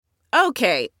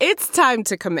Okay, it's time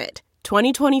to commit.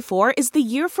 2024 is the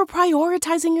year for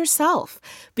prioritizing yourself.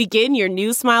 Begin your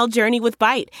new smile journey with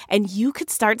Byte, and you could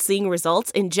start seeing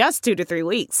results in just 2 to 3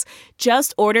 weeks.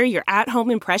 Just order your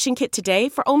at-home impression kit today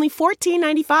for only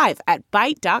 $14.95 at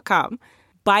Byte.com.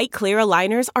 Byte Clear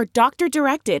aligners are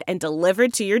doctor-directed and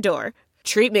delivered to your door.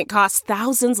 Treatment costs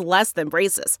thousands less than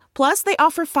braces. Plus, they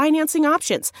offer financing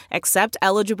options, accept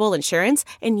eligible insurance,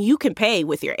 and you can pay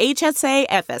with your HSA,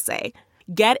 FSA.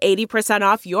 Get 80%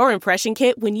 off your impression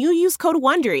kit when you use code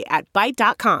WONDERY at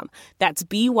Byte.com. That's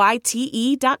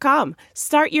BYTE.com.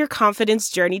 Start your confidence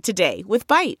journey today with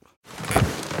Byte.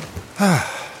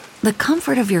 The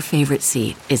comfort of your favorite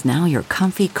seat is now your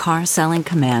comfy car-selling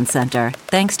command center,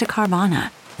 thanks to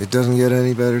Carvana. It doesn't get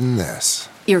any better than this.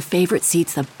 Your favorite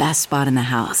seat's the best spot in the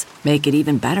house. Make it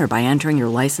even better by entering your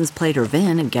license plate or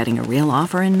VIN and getting a real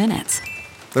offer in minutes.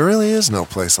 There really is no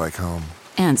place like home.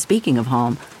 And speaking of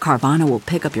home, Carvana will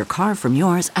pick up your car from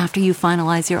yours after you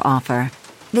finalize your offer.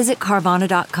 Visit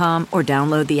Carvana.com or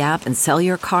download the app and sell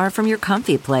your car from your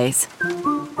comfy place.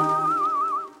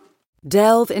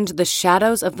 Delve into the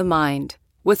shadows of the mind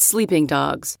with Sleeping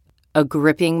Dogs, a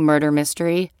gripping murder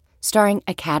mystery starring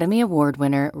Academy Award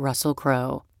winner Russell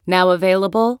Crowe. Now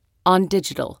available on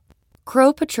digital.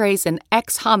 Crowe portrays an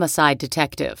ex-homicide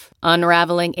detective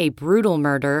unraveling a brutal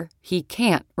murder he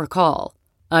can't recall.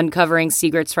 Uncovering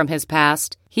secrets from his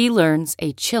past, he learns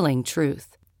a chilling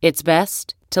truth. It's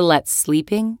best to let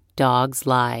sleeping dogs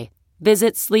lie.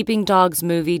 Visit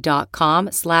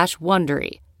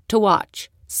sleepingdogsmovie.com/Wondery to watch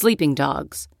Sleeping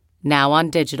Dogs, now on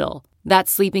digital.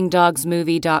 That's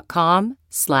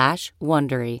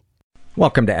sleepingdogsmovie.com/Wondery.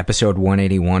 Welcome to episode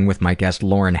 181 with my guest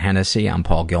Lauren Hennessy. I'm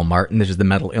Paul Gilmartin. This is the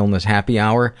Mental Illness Happy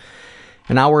Hour.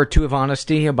 An hour or two of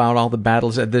honesty about all the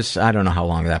battles of this. I don't know how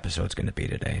long the episode's going to be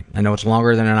today. I know it's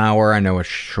longer than an hour. I know it's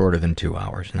shorter than 2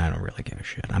 hours, and I don't really give a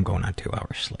shit. I'm going on 2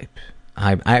 hours sleep.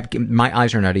 My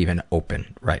eyes are not even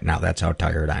open right now. That's how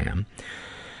tired I am.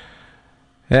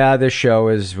 Yeah, this show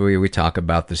is, we talk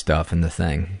about the stuff and the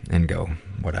thing and go,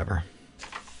 whatever.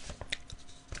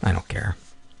 I don't care.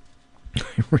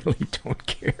 I really don't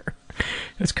care.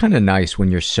 It's kind of nice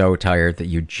when you're so tired that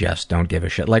you just don't give a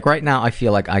shit. Like right now, I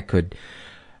feel like I could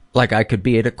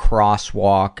be at a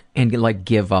crosswalk and like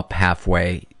give up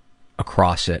halfway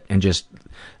across it and just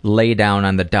lay down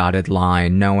on the dotted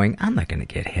line knowing I'm not going to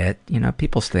get hit. You know,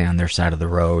 people stay on their side of the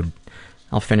road.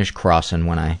 I'll finish crossing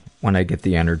when I get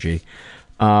the energy.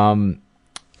 Let's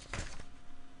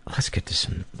get to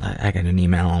some, I got an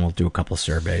email and we'll do a couple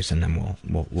surveys and then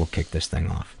we'll kick this thing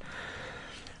off.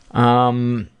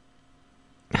 Now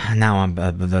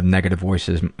the negative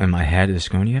voices in my head is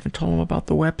going, you haven't told them about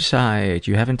the website.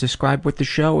 You haven't described what the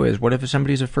show is. What if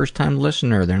somebody's a first-time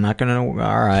listener? They're not going to know.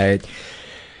 All right.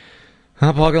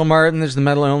 I'm Paul Gilmartin. This is the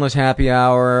Mental Illness Happy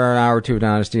Hour. An hour or two of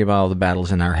honesty about all the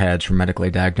battles in our heads, from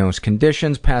medically diagnosed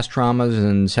conditions, past traumas,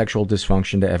 and sexual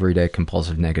dysfunction to everyday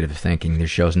compulsive negative thinking. This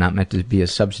show's not meant to be a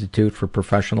substitute for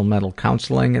professional mental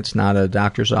counseling. It's not a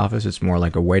doctor's office. It's more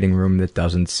like a waiting room that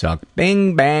doesn't suck.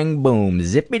 Bing, bang, boom,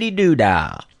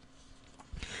 zippity-doo-dah.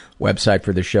 Website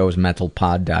for the show is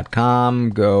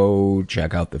mentalpod.com. Go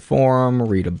check out the forum,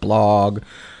 read a blog,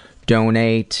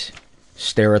 donate,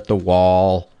 stare at the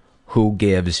wall. Who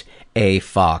gives a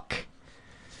fuck?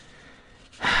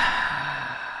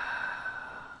 I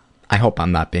hope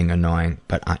I'm not being annoying,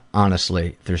 but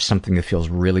honestly, there's something that feels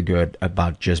really good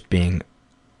about just being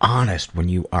honest when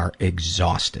you are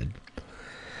exhausted.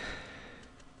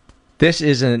 This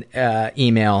is an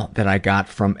email that I got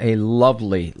from a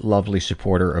lovely, lovely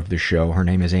supporter of the show. Her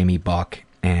name is Amy Buck,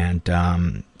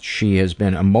 and she has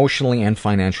been emotionally and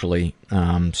financially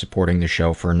supporting the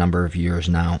show for a number of years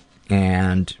now.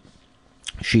 And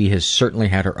she has certainly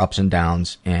had her ups and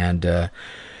downs, and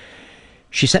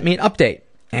she sent me an update.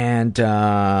 And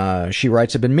she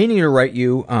writes, I've been meaning to write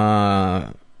you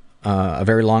a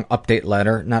very long update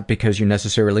letter, not because you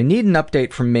necessarily need an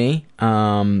update from me,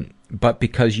 but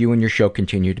because you and your show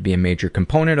continue to be a major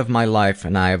component of my life,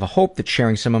 and I have a hope that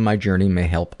sharing some of my journey may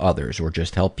help others, or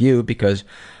just help you, because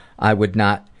I would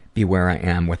not be where I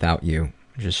am without you.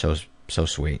 Just so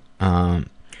sweet.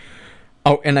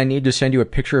 Oh, and I need to send you a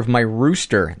picture of my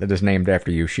rooster that is named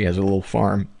after you. She has a little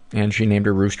farm, and she named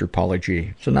her rooster Pauly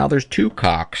G. So now there's 2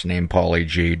 cocks named Pauly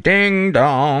G. Ding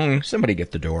dong. Somebody get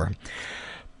the door.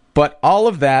 But all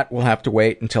of that will have to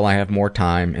wait until I have more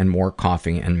time and more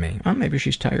coffee in me. Well, maybe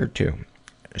she's tired too.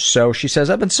 So she says,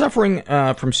 I've been suffering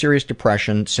from serious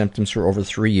depression symptoms for over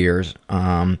 3 years.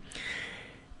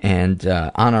 and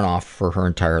on and off for her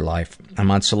entire life.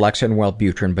 I'm on Celexa and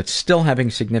Wellbutrin, but still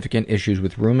having significant issues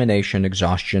with rumination,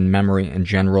 exhaustion, memory, and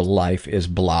general life is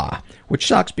blah. Which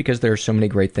sucks because there are so many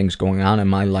great things going on in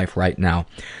my life right now.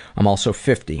 I'm also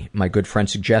 50. My good friend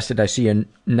suggested I see a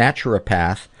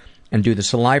naturopath and do the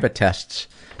saliva tests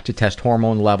to test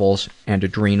hormone levels and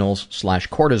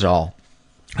adrenals/cortisol.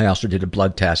 I also did a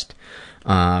blood test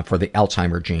for the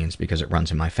Alzheimer genes because it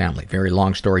runs in my family. Very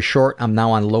long story short, I'm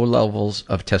now on low levels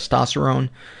of testosterone,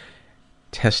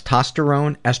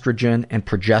 estrogen, and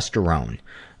progesterone.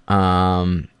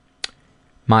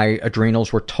 My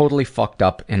adrenals were totally fucked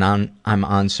up, and I'm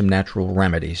on some natural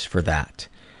remedies for that.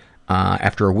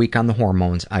 After a week on the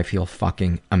hormones, I feel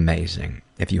fucking amazing.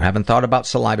 If you haven't thought about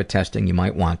saliva testing, you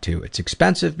might want to. It's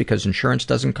expensive because insurance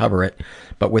doesn't cover it,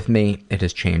 but with me, it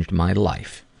has changed my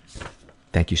life.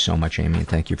 Thank you so much, Amy, and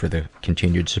thank you for the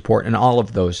continued support, and all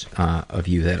of those of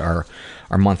you that are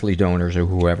monthly donors or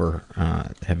whoever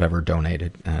have ever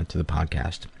donated to the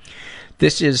podcast.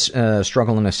 This is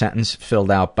Struggle in a Sentence,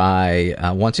 filled out by,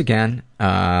 once again,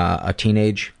 a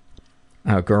teenage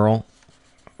girl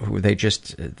who they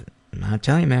just, I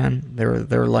tell you, man,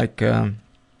 they're like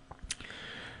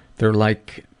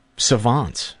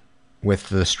savants with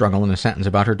the struggle in a sentence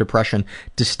about her depression.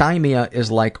 Dysthymia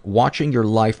is like watching your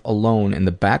life alone in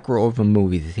the back row of a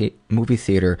movie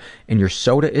theater, and your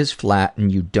soda is flat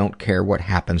and you don't care what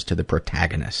happens to the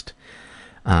protagonist.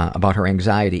 About her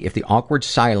anxiety, if the awkward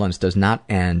silence does not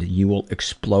end, you will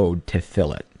explode to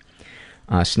fill it.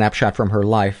 Snapshot from her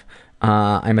life.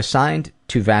 I'm assigned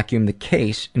to vacuum the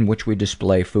case in which we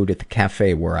display food at the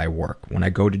cafe where I work. When I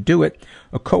go to do it,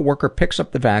 a coworker picks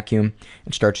up the vacuum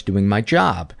and starts doing my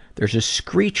job. There's a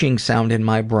screeching sound in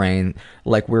my brain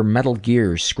like we're metal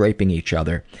gears scraping each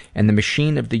other, and the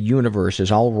machine of the universe is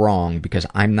all wrong because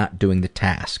I'm not doing the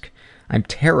task. I'm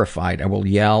terrified I will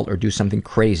yell or do something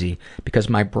crazy because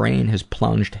my brain has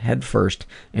plunged headfirst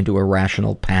into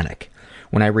irrational panic.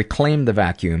 When I reclaim the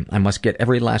vacuum, I must get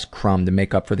every last crumb to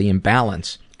make up for the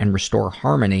imbalance and restore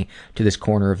harmony to this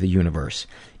corner of the universe.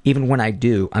 Even when I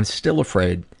do, I'm still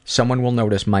afraid someone will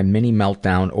notice my mini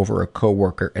meltdown over a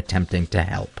coworker attempting to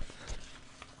help.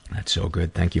 That's so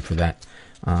good. Thank you for that.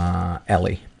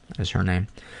 Ellie is her name.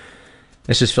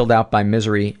 This is filled out by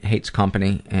Misery Hates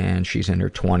Company, and she's in her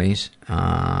 20s.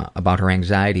 About her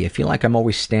anxiety. I feel like I'm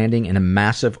always standing in a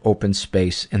massive open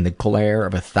space in the glare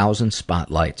of 1,000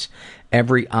 spotlights.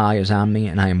 Every eye is on me,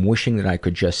 and I am wishing that I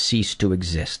could just cease to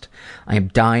exist. I am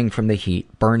dying from the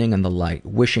heat, burning in the light,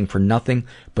 wishing for nothing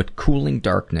but cooling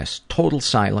darkness, total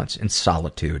silence, and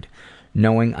solitude,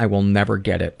 knowing I will never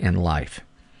get it in life.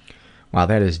 Wow,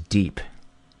 that is deep.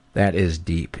 That is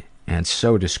deep, and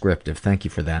so descriptive. Thank you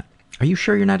for that. Are you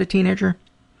sure you're not a teenager?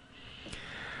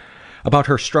 About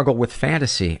her struggle with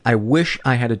fantasy. I wish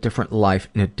I had a different life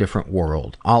in a different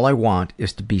world. All I want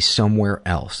is to be somewhere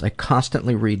else. I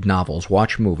constantly read novels,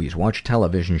 watch movies, watch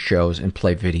television shows, and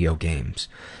play video games.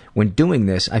 When doing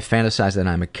this, I fantasize that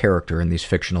I'm a character in these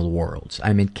fictional worlds.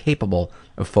 I'm incapable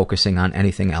of focusing on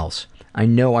anything else. I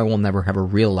know I will never have a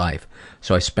real life,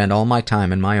 so I spend all my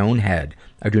time in my own head.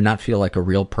 I do not feel like a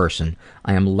real person.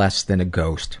 I am less than a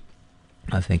ghost.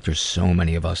 I think there's so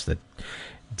many of us that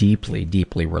deeply,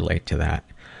 deeply relate to that.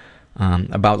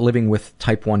 About living with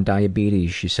type 1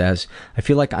 diabetes, she says, I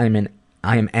feel like I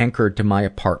am anchored to my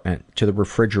apartment, to the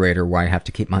refrigerator where I have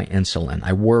to keep my insulin.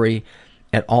 I worry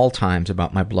at all times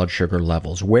about my blood sugar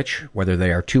levels, which, whether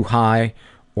they are too high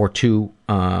or too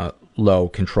low,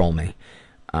 control me.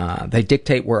 They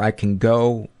dictate where I can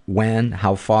go, when,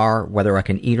 how far, whether I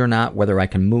can eat or not, whether I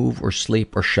can move or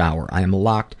sleep or shower. I am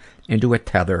locked into a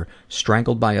tether,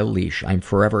 strangled by a leash. I am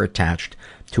forever attached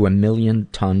to a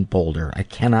 1,000,000-ton boulder. I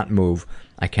cannot move.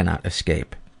 I cannot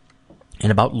escape.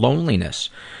 And about loneliness,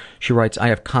 she writes, I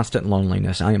have constant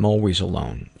loneliness. I am always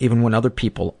alone. Even when other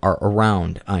people are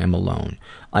around, I am alone.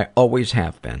 I always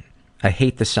have been. I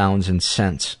hate the sounds and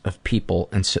scents of people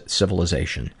and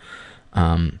civilization.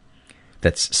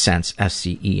 That's sense,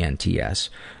 S-C-E-N-T-S.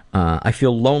 I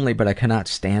feel lonely, but I cannot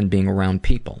stand being around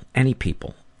people, any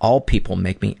people. All people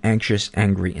make me anxious,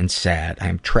 angry, and sad. I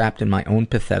am trapped in my own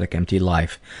pathetic, empty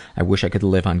life. I wish I could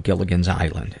live on Gilligan's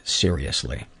Island.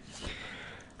 Seriously.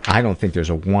 I don't think there's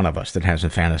a one of us that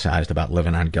hasn't fantasized about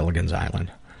living on Gilligan's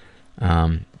Island.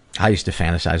 I used to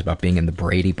fantasize about being in the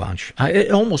Brady Bunch.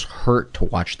 It almost hurt to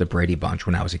watch the Brady Bunch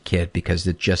when I was a kid because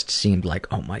it just seemed like,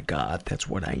 oh my God, that's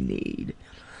what I need.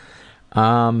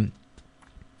 And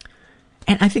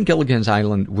I think Gilligan's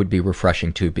Island would be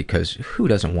refreshing too, because who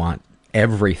doesn't want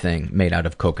everything made out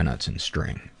of coconuts and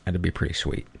string? That'd be pretty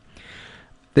sweet.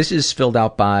 This is filled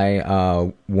out by a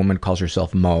woman who calls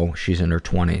herself Mo. She's in her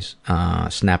 20s.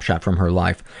 Snapshot from her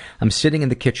life. I'm sitting in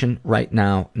the kitchen right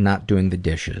now, not doing the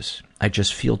dishes. I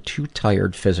just feel too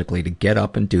tired physically to get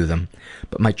up and do them,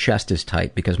 but my chest is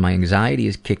tight because my anxiety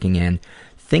is kicking in,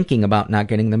 thinking about not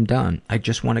getting them done. I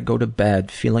just want to go to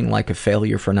bed, feeling like a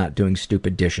failure for not doing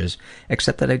stupid dishes,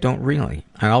 except that I don't really.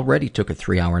 I already took a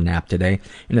 3-hour nap today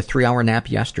and a 3-hour nap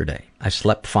yesterday. I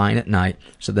slept fine at night,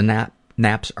 so the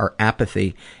naps are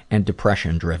apathy and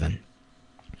depression driven.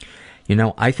 You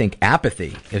know, I think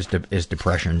apathy is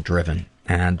depression driven,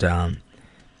 and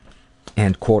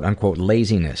quote unquote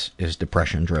laziness is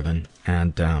depression driven.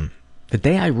 And the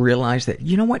day I realized that,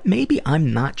 you know what, maybe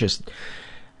I'm not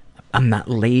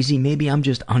lazy, maybe I'm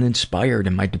just uninspired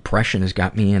and my depression has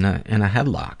got me in a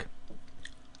headlock,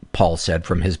 Paul said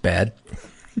from his bed.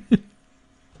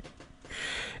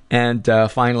 And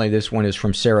finally, this one is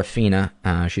from Serafina.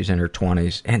 She's in her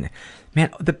 20s. And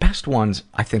man, the best ones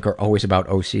I think are always about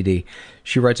OCD.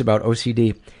 She writes about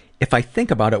OCD, if I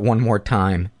think about it one more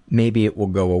time, maybe it will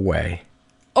go away.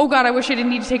 Oh God, I wish I didn't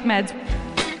need to take meds.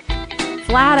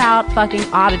 Flat out fucking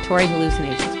auditory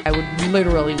hallucinations. I would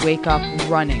literally wake up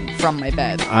running from my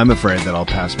bed. I'm afraid that I'll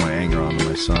pass my anger on to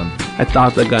my son. I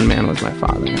thought the gunman was my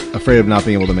father. Afraid of not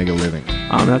being able to make a living.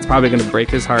 That's probably going to break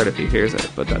his heart if he hears it,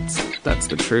 but that's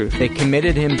the truth. They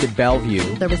committed him to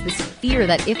Bellevue. There was this fear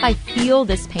that if I feel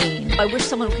this pain, I wish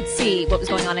someone could see what was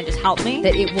going on and just help me,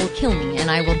 that it will kill me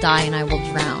and I will die and I will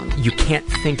drown. You can't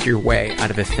think your way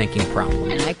out of a thinking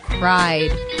problem. And I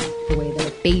cried the way that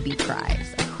a baby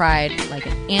cries. I cried like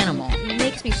an animal. It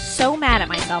makes me so mad at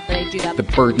myself that I do that. The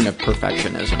burden of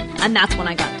perfectionism. And that's when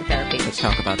I got into therapy. Let's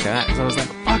talk about that. So I was like,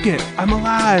 fuck it, I'm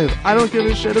alive. I don't give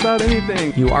a shit about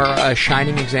anything. You are a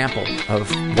shining example of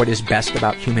what is best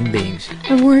about human beings.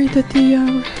 I'm worried that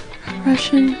the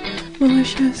Russian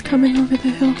militia is coming over the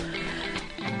hill.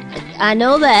 I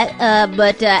know that,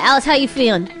 but Alice, how you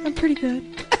feeling? I'm pretty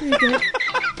good. Pretty good.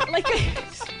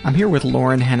 I'm here with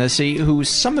Lauren Hennessy, who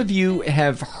some of you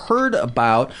have heard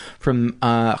about from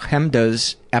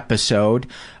Chemda's episode.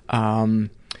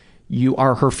 You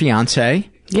are her fiance.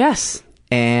 Yes.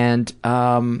 And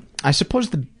I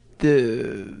suppose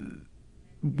the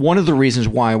one of the reasons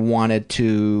why I wanted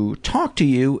to talk to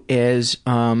you is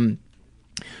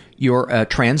you're a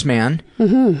trans man,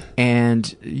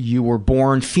 and you were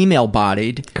born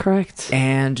female-bodied. Correct.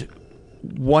 And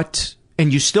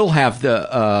you still have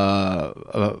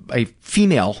a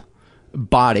female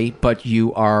body, but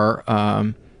you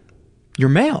are you're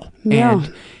male. Yeah.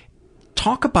 And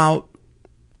talk about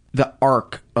the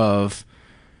arc of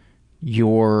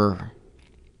your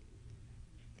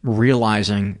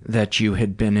realizing that you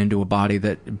had been born into a body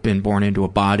that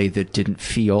didn't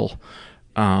feel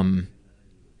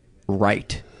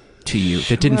right to you,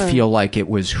 that didn't feel like it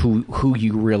was who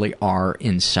you really are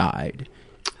inside.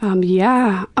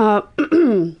 Yeah.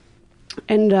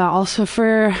 And also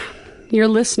for your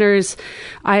listeners,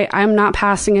 I'm not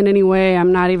passing in any way.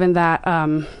 I'm not even that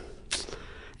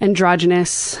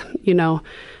androgynous, you know.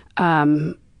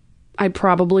 I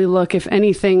probably look, if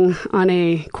anything, on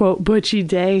a, quote, butchy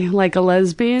day, like a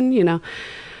lesbian, you know.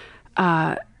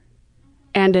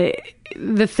 And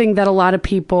the thing that a lot of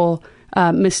people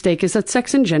mistake is that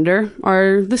sex and gender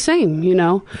are the same, you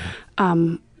know,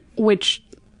 which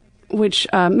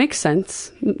makes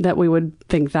sense that we would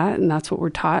think that, and that's what we're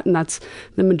taught, and that's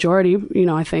the majority, you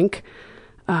know, I think.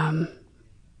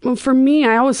 Well, for me,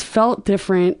 I always felt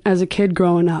different as a kid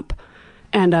growing up.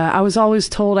 And I was always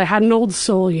told I had an old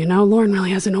soul, you know. Lauren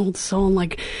really has an old soul. And,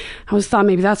 like, I always thought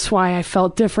maybe that's why I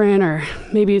felt different, or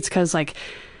maybe it's because, like,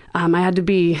 I had to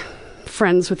be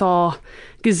friends with all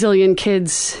gazillion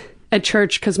kids at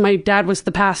church because my dad was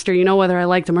the pastor, you know, whether I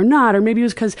liked him or not. Or maybe it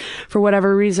was because, for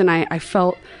whatever reason, I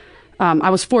felt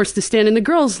I was forced to stand in the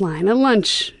girls' line at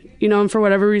lunch, you know, and for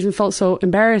whatever reason felt so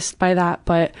embarrassed by that.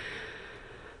 But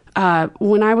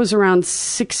when I was around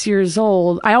 6 years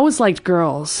old, I always liked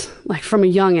girls, like from a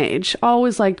young age.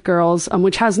 Always liked girls,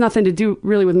 which has nothing to do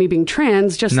really with me being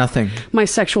trans, just nothing. My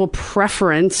sexual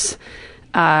preference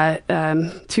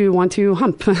to want to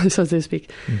hump, so to speak,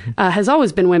 has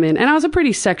always been women. And I was a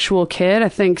pretty sexual kid. I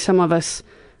think some of us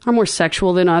are more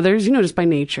sexual than others, you know, just by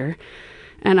nature.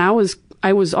 And I was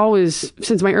always,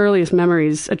 since my earliest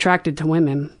memories, attracted to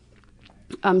women.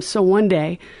 So one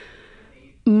day,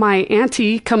 my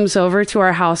auntie comes over to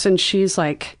our house and she's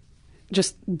like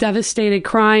just devastated,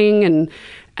 crying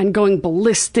and going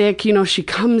ballistic. You know, she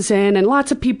comes in, and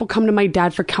lots of people come to my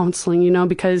dad for counseling, you know,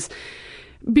 because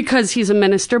he's a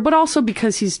minister, but also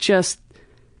because he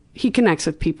connects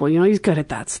with people, you know, he's good at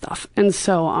that stuff. And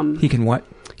so, he can what?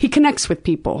 He connects with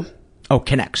people. Oh,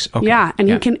 connects. Okay. Yeah, and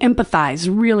he can empathize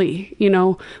really,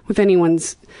 with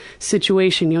anyone's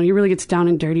situation. He really gets down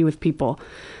and dirty with people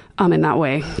in that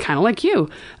way, kind of like you.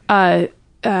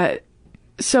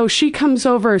 So she comes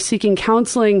over seeking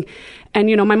counseling, and,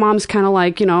 my mom's kind of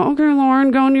like, okay,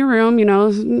 Lauren, go in your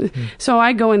room, So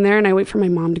I go in there and I wait for my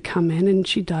mom to come in, and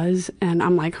she does. And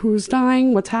I'm like, who's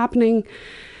dying? What's happening?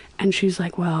 And she's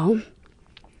like, well,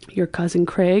 your cousin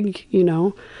Craig,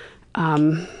 your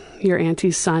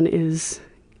auntie's son is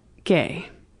gay.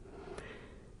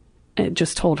 It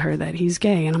just told her that he's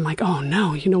gay. And I'm like, oh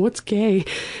no, what's gay?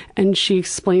 And she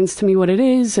explains to me what it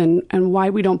is and why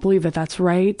we don't believe that that's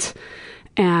right.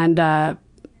 And I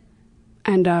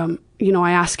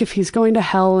ask if he's going to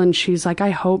hell, and she's like,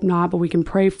 I hope not, but we can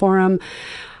pray for him.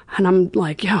 And I'm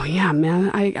like, oh yeah, man,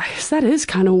 I guess that is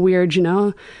kind of weird,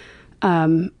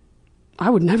 I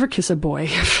would never kiss a boy.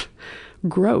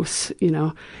 Gross,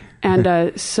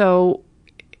 And so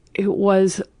it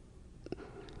was.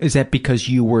 Is that because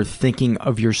you were thinking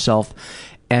of yourself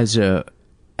as a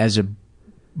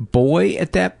boy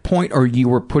at that point, or you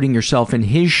were putting yourself in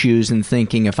his shoes and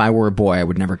thinking, if I were a boy, I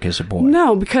would never kiss a boy?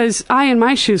 No, because I in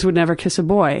my shoes would never kiss a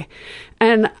boy.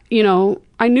 And,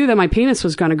 I knew that my penis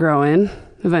was going to grow in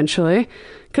eventually,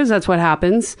 because that's what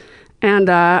happens. And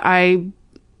I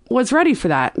was ready for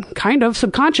that, kind of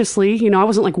subconsciously. I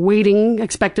wasn't like waiting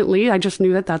expectantly. I just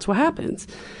knew that that's what happens.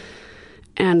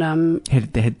 And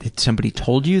had somebody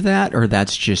told you that, or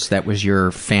that was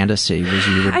your fantasy? Was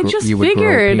you would figured,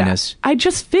 grow a penis? I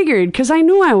just figured, because I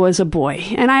knew I was a boy,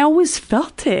 and I always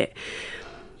felt it,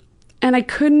 and I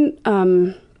couldn't.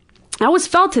 I always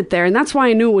felt it there, and that's why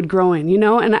I knew it would grow in.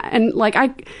 And like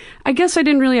I guess I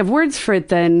didn't really have words for it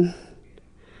then,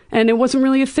 and it wasn't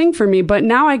really a thing for me. But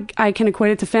now I can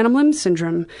equate it to phantom limb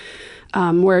syndrome,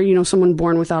 where someone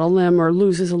born without a limb or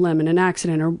loses a limb in an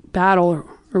accident or battle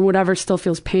or whatever, still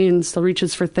feels pain, still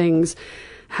reaches for things,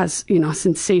 has,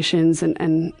 sensations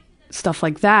and stuff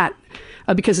like that,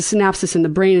 because the synapses in the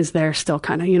brain is there still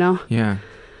kind of, Yeah.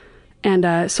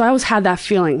 And so I always had that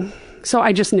feeling. So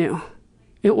I just knew.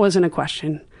 It wasn't a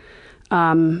question.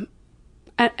 And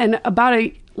about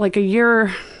a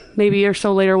year, maybe or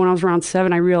so later, when I was around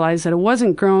 7, I realized that it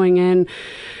wasn't growing in,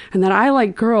 and that I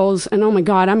like girls, and oh my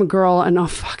God, I'm a girl, and oh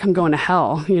fuck, I'm going to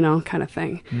hell, kind of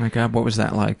thing. Oh my God, what was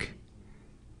that like?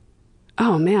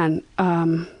 Oh man,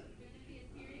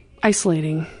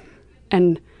 isolating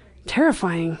and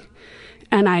terrifying.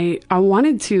 And I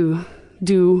wanted to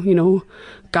do,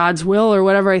 God's will or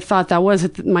whatever I thought that was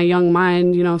at my young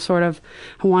mind, sort of.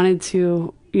 I wanted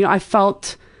to, I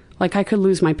felt like I could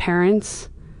lose my parents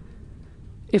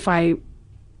if I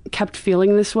kept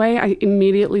feeling this way. I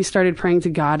immediately started praying to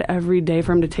God every day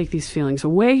for him to take these feelings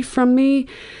away from me.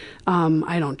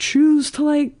 I don't choose to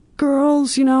like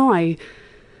girls,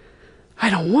 I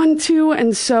don't want to.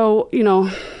 And so,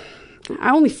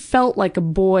 I only felt like a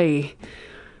boy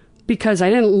because I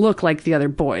didn't look like the other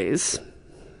boys.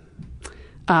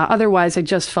 Otherwise, I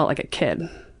just felt like a kid,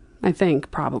 I think,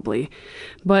 probably.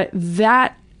 But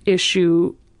that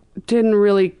issue didn't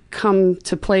really come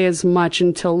to play as much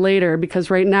until later,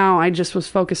 because right now I just was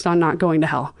focused on not going to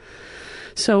hell.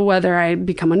 So whether I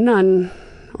become a nun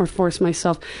or force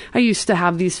myself, I used to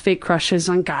have these fake crushes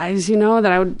on guys,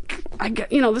 that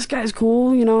this guy's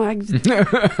cool,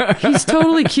 he's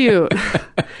totally cute.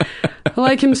 I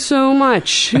like him so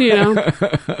much,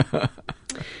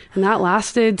 And that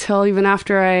lasted till even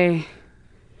after I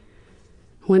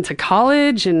went to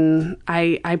college, and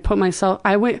I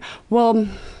went, well, am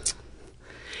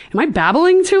I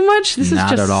babbling too much? This Not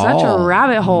is just at all. Such a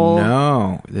rabbit hole.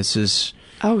 No, this is...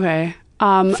 Okay.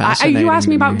 Fascinating you asked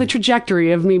me to about me. the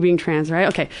trajectory of me being trans, right?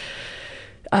 Okay.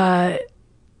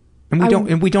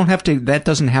 And we don't have to, that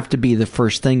doesn't have to be the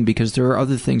first thing, because there are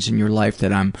other things in your life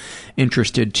that I'm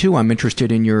interested too. I'm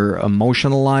interested in your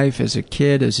emotional life as a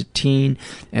kid, as a teen,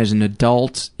 as an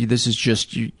adult. This is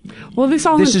just you. Well, this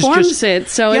all informs it,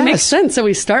 so it makes sense that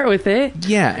we start with it.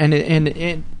 Yeah, and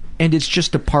it's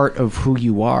just a part of who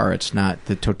you are. It's not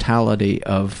the totality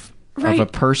of a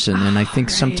person. And I think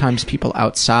sometimes people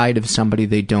outside of somebody,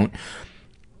 they don't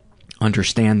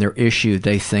understand their issue.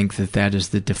 They think that is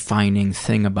the defining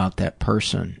thing about that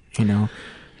person,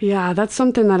 Yeah, that's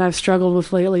something that I've struggled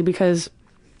with lately, because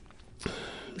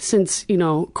since,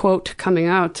 quote, coming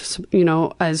out,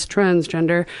 as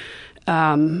transgender,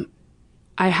 I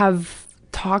have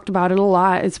talked about it a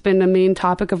lot. It's been a main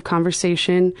topic of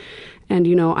conversation. And,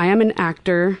 I am an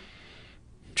actor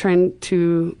trying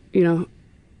to,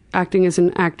 acting as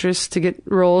an actress to get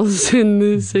roles in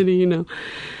the city,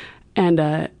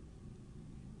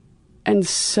 And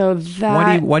so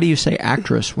that... Why do you say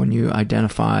actress when you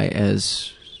identify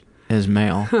as as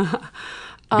male?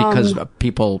 Because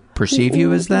people perceive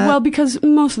you as that? Well, because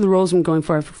most of the roles I'm going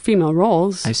for are female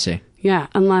roles. I see. Yeah,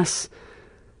 unless,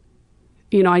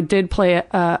 I did play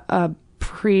a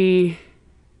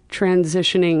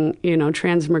pre-transitioning,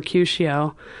 trans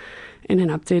Mercutio in an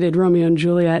updated Romeo and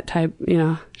Juliet type,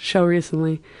 show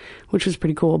recently, which was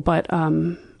pretty cool. But,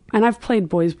 and I've played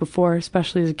boys before,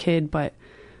 especially as a kid, but,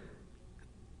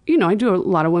 I do a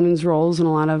lot of women's roles and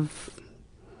a lot of,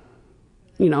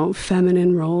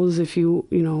 feminine roles,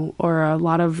 or a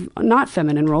lot of not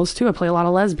feminine roles too. I play a lot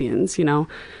of lesbians,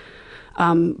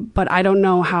 but I don't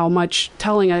know how much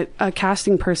telling a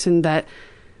casting person that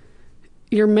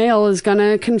you're male is going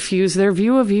to confuse their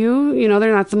view of you.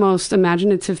 They're not the most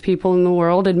imaginative people in the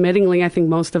world. Admittingly, I think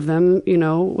most of them,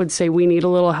 would say we need a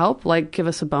little help, like give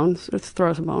us a bone,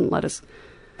 throw us a bone, let us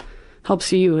help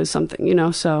see you as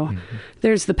something, So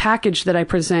there's the package that I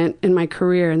present in my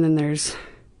career, and then there's,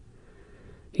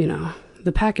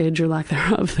 the package or lack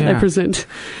thereof that I present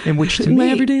in which to in my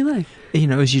everyday life.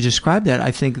 As you describe that,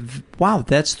 I think, wow,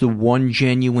 that's the one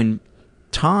genuine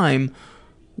time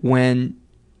when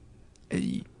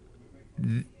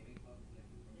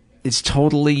it's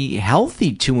totally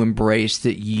healthy to embrace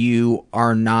that you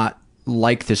are not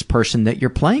like this person that you're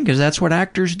playing, because that's what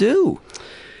actors do.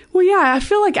 Well, yeah, I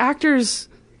feel like actors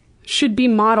should be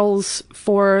models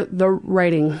for the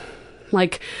writing.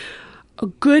 Like a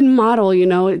good model,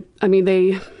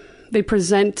 they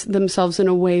present themselves in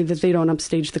a way that they don't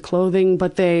upstage the clothing,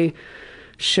 but they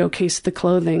showcase the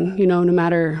clothing, no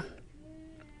matter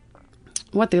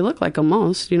what they look like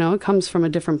almost, it comes from a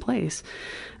different place.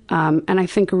 And I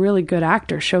think a really good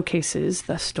actor showcases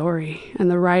the story and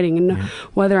the writing. And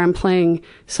whether I'm playing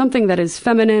something that is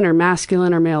feminine or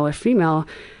masculine or male or female,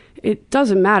 it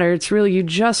doesn't matter. It's really, you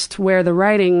just wear the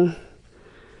writing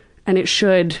and it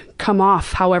should come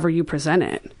off however you present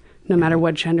it, no matter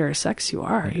what gender or sex you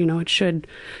are. You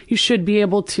should be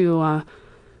able to,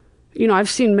 I've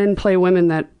seen men play women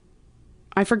that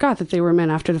I forgot that they were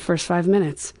men after the first 5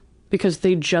 minutes because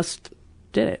they just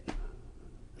did it.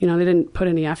 They didn't put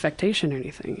any affectation or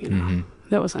anything,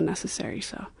 that was unnecessary.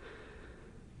 So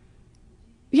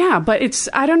yeah, but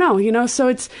I don't know, so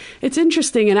it's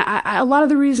interesting. And a lot of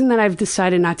the reason that I've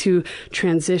decided not to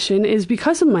transition is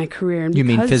because of my career. And you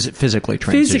mean physically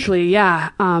transition? Physically,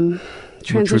 yeah.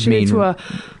 Transitioning to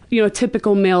a,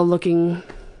 typical male looking,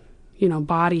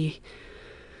 body,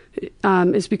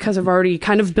 is because I've already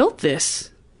kind of built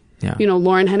this,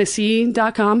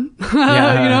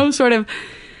 LaurenHennessy.com, sort of,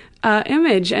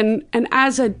 image. And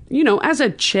as a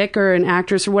chick or an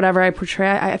actress or whatever I portray,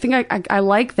 I think I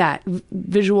like that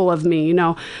visual of me,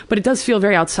 but it does feel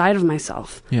very outside of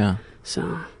myself. Yeah.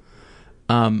 So,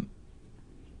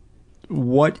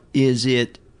 what is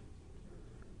it,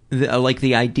 like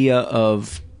the idea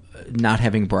of not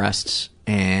having breasts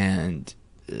and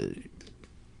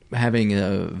having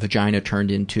a vagina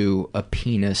turned into a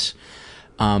penis,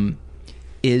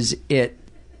 is it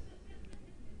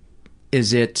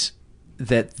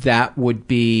that would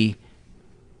be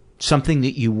something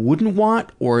that you wouldn't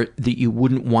want, or that you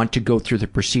wouldn't want to go through the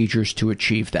procedures to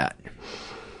achieve that?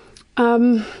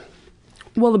 Well,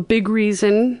 the big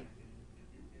reason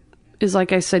is,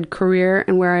 like I said, career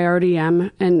and where I already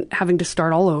am and having to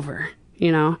start all over,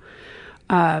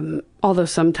 although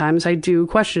sometimes I do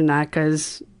question that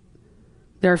because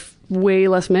there are way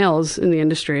less males in the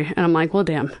industry. And I'm like, well,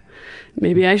 damn,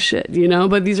 maybe I should,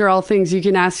 but these are all things you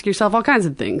can ask yourself, all kinds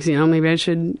of things, maybe I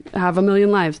should have a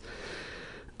million lives.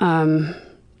 The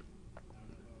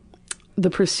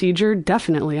procedure,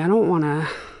 definitely. I don't want to,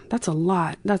 that's a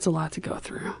lot to go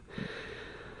through.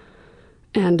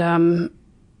 And,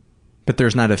 but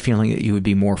there's not a feeling that you would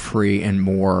be more free and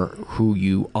more who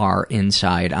you are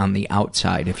inside on the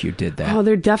outside if you did that? Oh,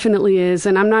 there definitely is.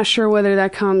 And I'm not sure whether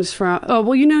that comes from,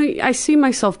 I see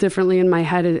myself differently in my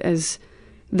head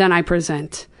than I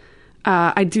present.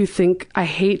 I do think I'm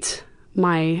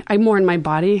more in my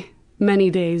body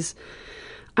many days.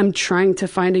 I'm trying to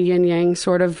find a yin-yang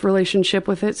sort of relationship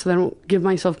with it so that I don't give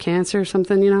myself cancer or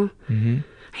something, Mm-hmm.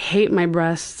 I hate my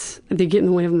breasts. They get in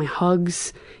the way of my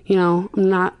hugs.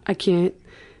 I can't,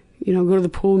 go to the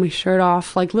pool with my shirt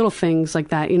off, like little things like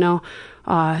that,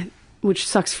 which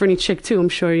sucks for any chick too, I'm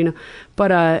sure,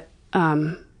 but,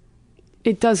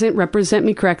 it doesn't represent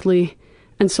me correctly.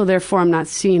 And so therefore I'm not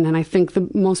seen. And I think the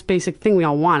most basic thing we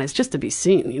all want is just to be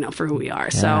seen, for who we are.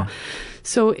 Yeah.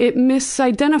 So it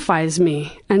misidentifies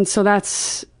me. And so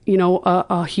that's,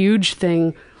 a huge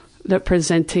thing that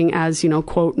presenting as,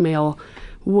 quote, male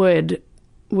would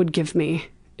give me,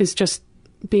 is just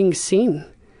being seen,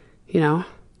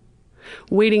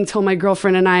 waiting till my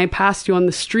girlfriend and I passed you on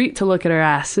the street to look at her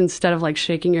ass instead of like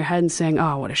shaking your head and saying,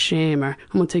 oh, what a shame, or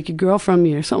I'm gonna take your girl from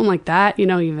you, or something like that,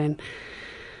 even,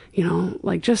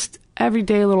 like just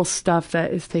everyday little stuff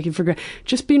that is taken for granted.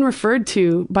 Just being referred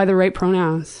to by the right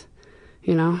pronouns,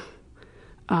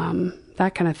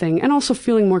 that kind of thing. And also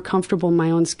feeling more comfortable in my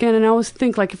own skin. And I always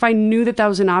think, like, if I knew that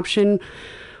was an option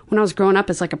when I was growing up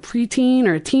as like a preteen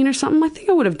or a teen or something, I think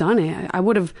I would have done it. I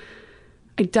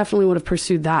definitely would have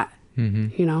pursued that,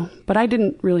 but I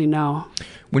didn't really know.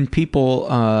 When people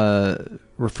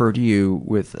refer to you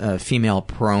with a female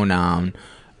pronoun,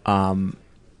 what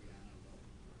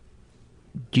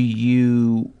do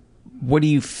you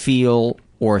feel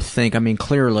or think? I mean,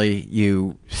 clearly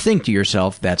you think to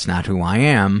yourself, that's not who I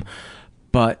am,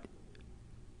 but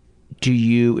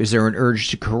is there an urge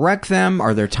to correct them?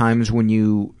 Are there times when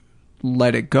you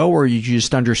let it go, or you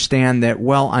just understand that,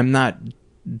 well, I'm not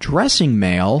dressing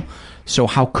male, so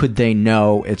how could they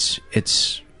know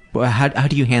how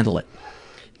do you handle it?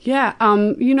 Yeah,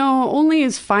 only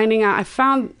is finding out. I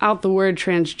found out the word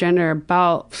transgender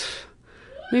about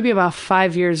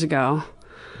 5 years ago.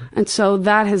 And so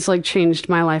that has like changed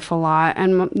my life a lot,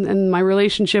 and my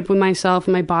relationship with myself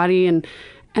and my body and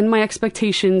my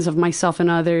expectations of myself and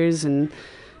others, and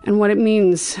what it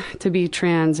means to be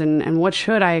trans, and what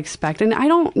should I expect. And I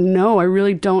don't know. I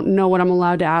really don't know what I'm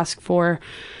allowed to ask for.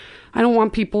 I don't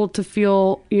want people to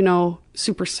feel,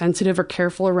 super sensitive or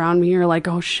careful around me, or like,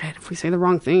 oh shit, if we say the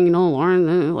wrong thing,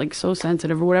 Lauren, like so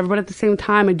sensitive or whatever. But at the same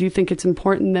time, I do think it's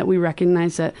important that we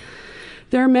recognize that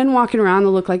there are men walking around that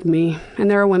look like me,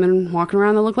 and there are women walking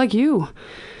around that look like you.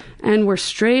 And we're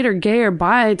straight or gay or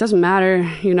bi, it doesn't matter,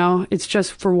 It's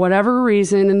just for whatever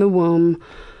reason in the womb,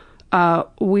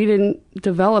 we didn't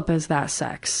develop as that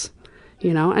sex,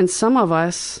 And some of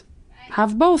us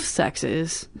have both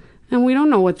sexes, and we don't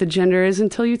know what the gender is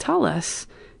until you tell us,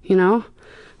 And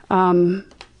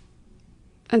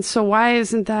so why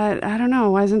isn't that, I don't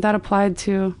know, why isn't that applied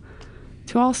to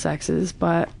all sexes?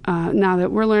 But now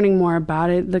that we're learning more about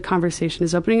it, the conversation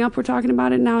is opening up. We're talking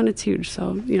about it now, and it's huge.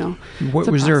 So,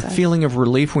 was there a feeling of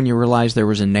relief when you realized there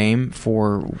was a name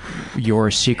for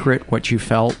your secret, what you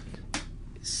felt?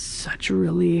 Such a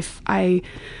relief. I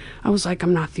was like,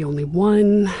 I'm not the only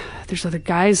one. There's other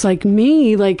guys like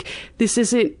me. Like, this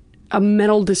isn't a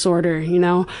mental disorder,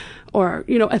 Or,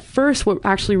 at first what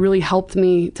actually really helped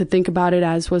me to think about it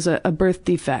as was a birth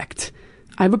defect.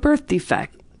 I have a birth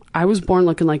defect. I was born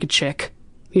looking like a chick,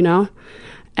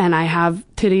 and I have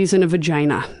titties and a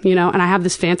vagina, and I have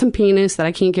this phantom penis that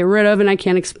I can't get rid of and I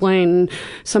can't explain.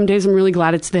 Some days I'm really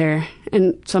glad it's there,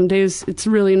 and some days it's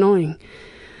really annoying,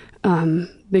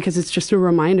 because it's just a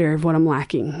reminder of what I'm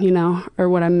lacking, or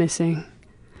what I'm missing.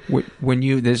 When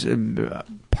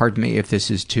pardon me if this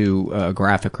is too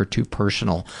graphic or too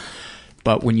personal,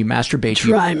 but when you masturbate,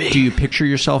 do you picture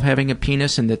yourself having a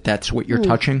penis and that's what you're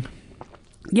touching?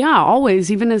 Yeah,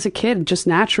 always. Even as a kid, just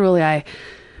naturally, I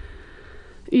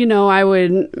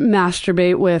would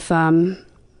masturbate with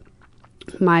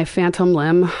my phantom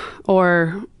limb,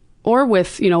 or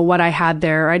with, what I had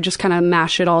there. I just kind of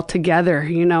mash it all together,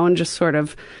 and just sort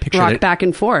of rock back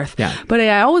and forth. Yeah. But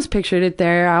I always pictured it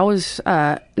there. I always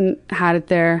had it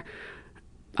there.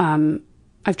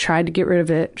 I've tried to get rid of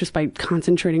it just by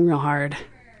concentrating real hard.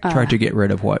 Tried to get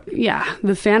rid of what? Yeah,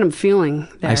 the phantom feeling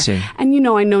there. I see. And,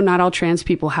 I know not all trans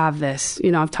people have this.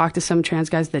 I've talked to some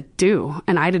trans guys that do,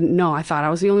 and I didn't know. I thought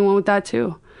I was the only one with that,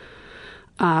 too.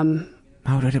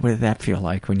 What did that feel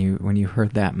like when you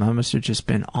heard that? That must have just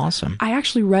been awesome. I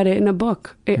actually read it in a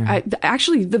book.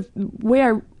 The way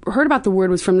I heard about the word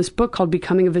was from this book called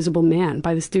Becoming a Visible Man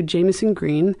by this dude, Jameson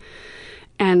Green.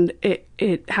 And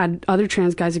it had other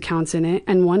trans guys' accounts in it.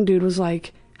 And one dude was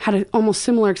like, had an almost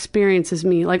similar experience as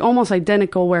me, like almost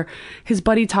identical, where his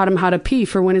buddy taught him how to pee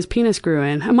for when his penis grew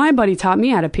in. And my buddy taught me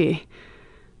how to pee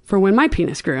for when my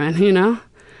penis grew in,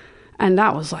 And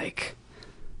that was like,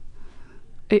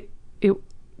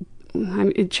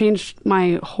 it changed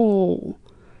my whole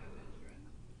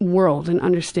world and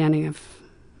understanding of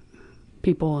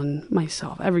people and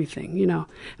myself, everything, It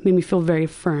made me feel very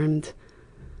affirmed,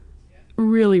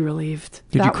 really relieved.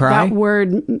 Did you cry?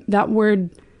 That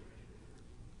word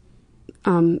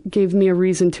gave me a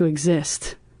reason to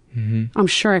exist. Mm-hmm.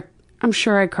 I'm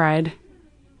sure I cried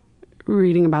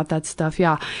reading about that stuff.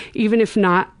 Yeah. Even if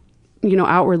not,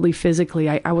 outwardly, physically,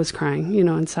 I was crying,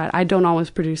 inside. I don't always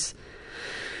produce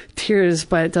tears,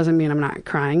 but it doesn't mean I'm not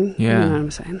crying. Yeah. You know what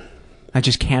I'm saying? I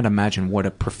just can't imagine what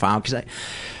a profound, because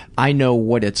I know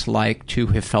what it's like to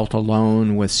have felt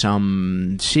alone with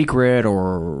some secret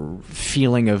or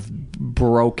feeling of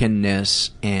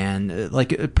brokenness, and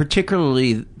like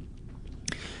particularly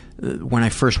when I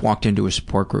first walked into a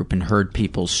support group and heard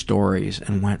people's stories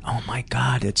and went, oh my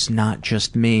God, it's not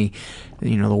just me.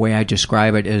 You know, the way I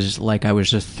describe it is like I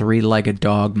was a 3-legged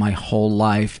dog my whole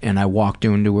life, and I walked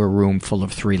into a room full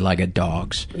of 3-legged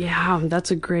dogs. Yeah, that's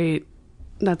a great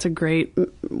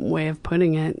way of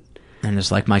putting it. And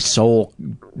it's like my soul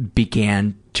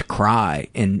began to cry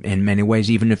in many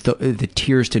ways. Even if the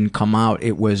tears didn't come out,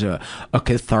 it was a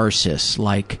catharsis,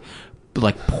 like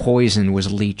poison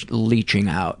was leaching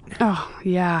out. Oh,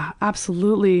 yeah,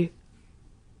 absolutely.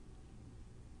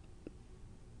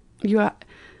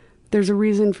 There's a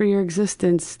reason for your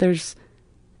existence.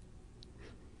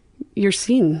 You're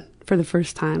seen for the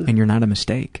first time. And you're not a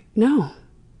mistake. No.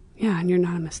 Yeah, and you're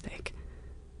not a mistake.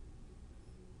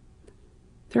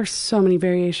 There are so many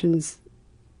variations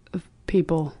of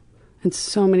people and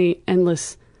so many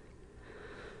endless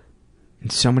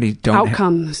and so many don't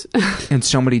outcomes. And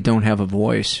so many don't have a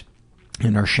voice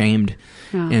and are shamed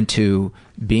into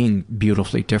being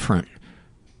beautifully different.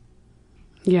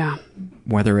 Yeah.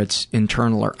 Whether it's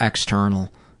internal or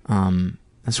external.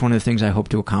 That's one of the things I hope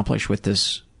to accomplish with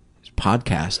this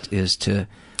podcast is to...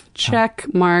 Check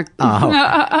mark.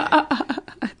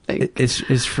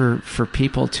 Is for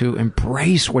people to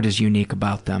embrace what is unique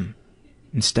about them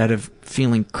instead of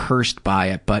feeling cursed by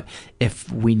it. But if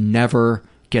we never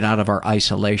get out of our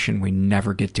isolation, we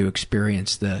never get to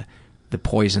experience the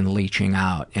poison leaching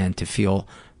out and to feel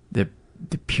the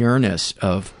pureness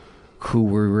of who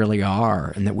we really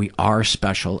are and that we are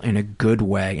special in a good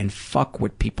way, and fuck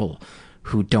what people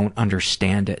who don't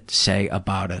understand it say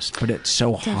about us. But it's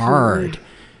so hard.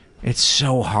 It's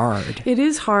so hard. It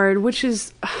is hard, which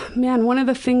is, man, one of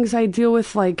the things I deal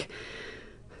with, like,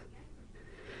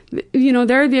 you know,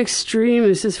 there are the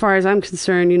extremes as far as I'm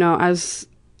concerned, you know, as,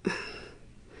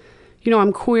 you know,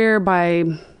 I'm queer by,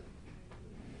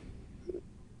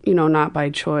 you know, not by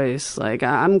choice. Like,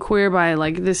 I'm queer by,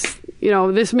 like, this, you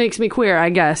know, this makes me queer, I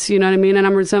guess, you know what I mean? And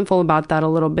I'm resentful about that a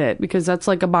little bit because that's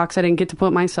like a box I didn't get to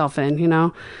put myself in, you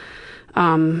know?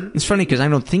 It's funny because I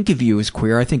don't think of you as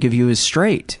queer. I think of you as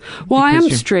straight. Well, I am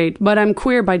straight, but I'm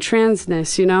queer by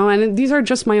transness, you know, and these are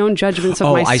just my own judgments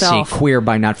of myself. I see. Queer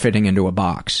by not fitting into a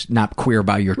box, not queer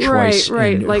by your choice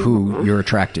and like, who you're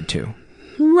attracted to.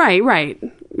 Right.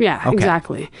 Yeah, okay.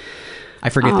 Exactly. I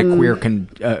forget that queer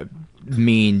can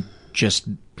mean just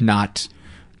not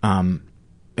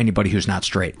anybody who's not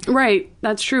straight. Right.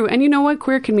 That's true. And you know what?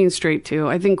 Queer can mean straight too.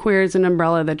 I think queer is an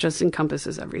umbrella that just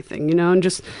encompasses everything, you know, and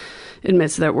just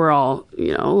admits that we're all,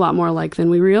 you know, a lot more alike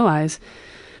than we realize.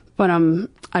 But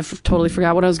I totally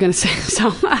forgot what I was going to say.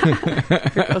 So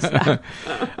here goes that.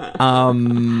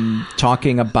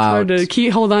 Talking about it's hard to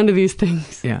hold on to these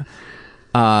things. Yeah.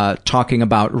 Talking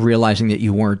about realizing that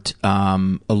you weren't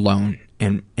alone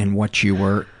in what you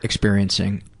were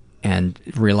experiencing. And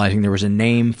realizing there was a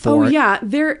name for it. Oh, yeah.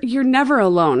 You're never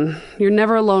alone. You're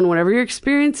never alone. Whatever you're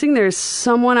experiencing, there's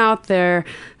someone out there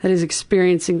that is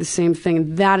experiencing the same thing.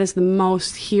 And that is the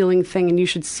most healing thing. And you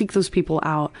should seek those people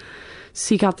out.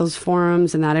 Seek out those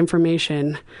forums and that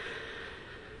information.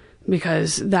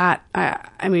 Because that,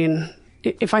 I mean,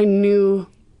 if I knew...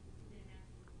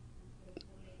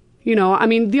 You know, I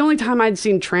mean, the only time I'd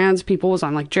seen trans people was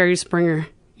on, like, Jerry Springer,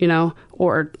 you know,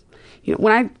 or... You know,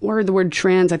 when I heard the word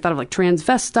trans, I thought of like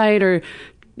transvestite or,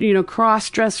 you know,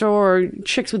 cross-dresser or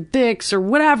chicks with dicks or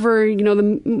whatever, you know, the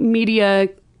media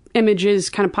images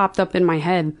kind of popped up in my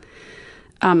head.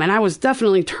 And I was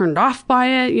definitely turned off by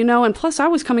it, you know, and plus I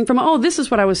was coming from, this is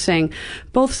what I was saying,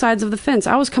 both sides of the fence.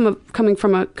 I was coming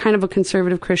from a kind of a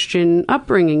conservative Christian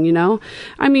upbringing, you know.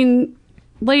 I mean,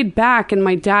 laid back, and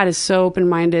my dad is so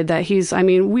open-minded that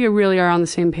we really are on the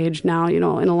same page now, you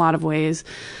know, in a lot of ways.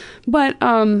 But,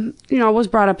 you know, I was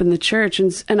brought up in the church,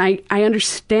 and I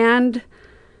understand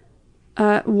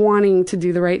wanting to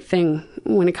do the right thing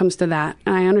when it comes to that.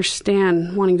 And I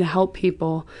understand wanting to help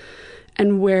people,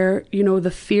 and where, you know, the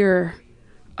fear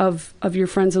of your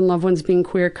friends and loved ones being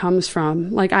queer comes from.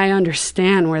 Like, I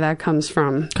understand where that comes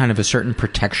from. Kind of a certain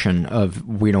protection of,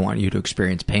 we don't want you to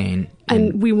experience pain.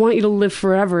 And we want you to live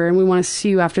forever, and we want to see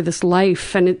you after this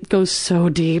life. And it goes so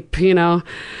deep, you know.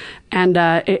 And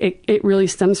it really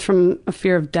stems from a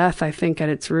fear of death, I think, at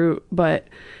its root. But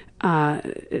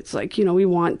it's like, you know, we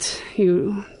want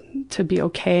you to be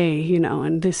okay, you know,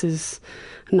 and this is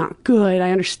not good.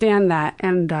 I understand that.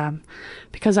 And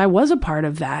because I was a part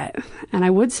of that, and I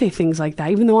would say things like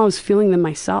that, even though I was feeling them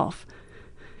myself.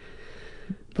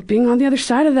 But being on the other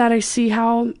side of that, I see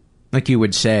how... Like you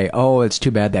would say, oh, it's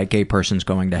too bad that gay person's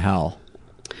going to hell.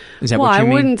 Is that what you mean?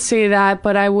 Well, I wouldn't say that,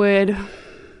 but I would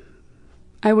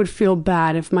feel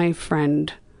bad if I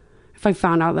found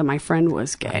out that my friend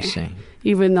was gay. I see.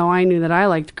 Even though I knew that I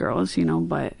liked girls, you know,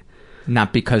 but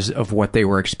Not because of what they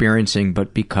were experiencing,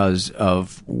 but because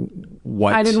of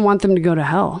what... I didn't want them to go to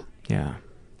hell. Yeah.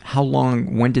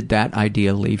 When did that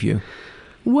idea leave you?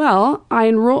 Well,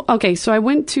 so I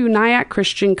went to Nyack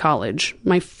Christian College,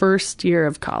 my first year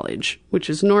of college, which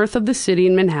is north of the city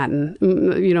in Manhattan.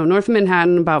 North of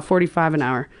Manhattan, about 45 an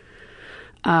hour.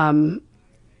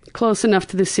 Close enough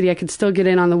to the city I could still get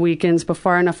in on the weekends, but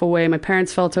far enough away. My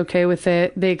parents felt okay with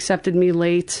it. They accepted me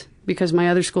late because my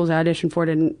other schools I auditioned for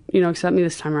didn't, accept me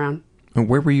this time around. And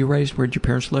where were you raised? Where did your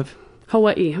parents live?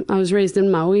 Hawaii. I was raised in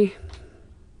Maui,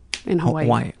 in Hawaii.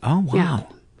 Hawaii. Oh, wow.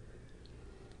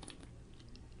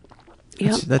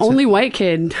 Yeah. Only white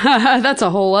kid. That's a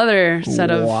whole other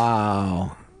set of...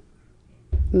 Wow.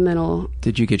 Mental...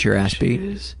 Did you get your ass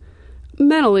beat?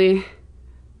 Mentally...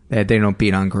 They don't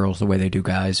beat on girls the way they do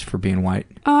guys for being white?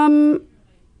 No,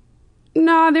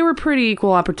 they were pretty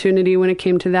equal opportunity when it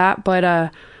came to that,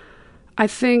 but I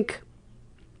think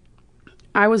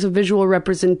I was a visual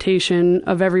representation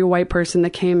of every white person that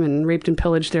came and raped and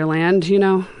pillaged their land,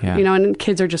 Yeah. And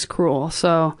kids are just cruel,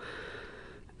 so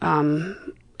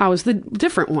I was the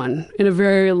different one in a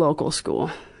very local school,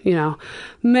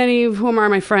 Many of whom are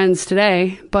my friends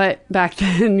today, but back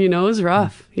then, it was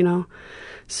rough,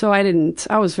 So I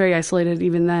was very isolated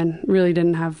even then. Really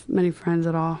didn't have many friends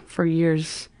at all for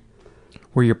years.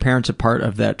 Were your parents a part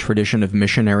of that tradition of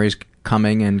missionaries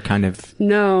coming and kind of...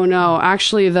 No.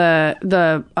 Actually,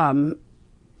 the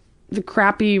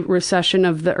crappy recession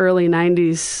of the early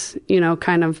 90s,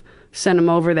 kind of sent them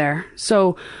over there.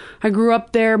 So I grew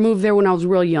up there, moved there when I was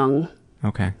real young.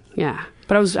 Okay. Yeah.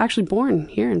 But I was actually born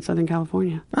here in Southern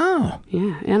California. Oh.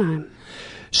 Yeah, Anaheim.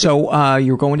 So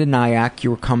you were going to Nyack.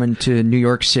 You were coming to New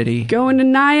York City. Going to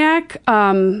Nyack.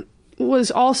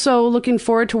 Was also looking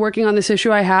forward to working on this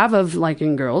issue I have of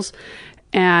liking girls.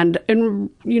 And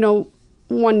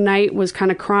one night was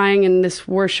kind of crying in this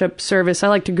worship service. I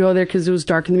like to go there because it was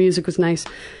dark and the music was nice.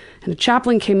 And a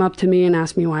chaplain came up to me and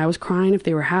asked me why I was crying, if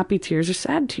they were happy tears or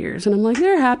sad tears. And I'm like,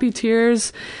 they're happy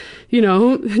tears.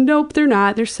 Nope, they're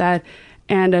not. They're sad.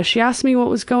 And she asked me what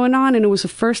was going on, and it was the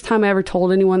first time I ever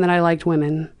told anyone that I liked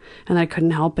women, and I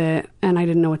couldn't help it, and I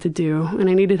didn't know what to do, and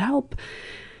I needed help.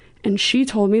 And she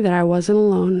told me that I wasn't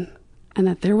alone, and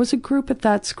that there was a group at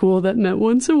that school that met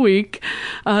once a week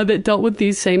that dealt with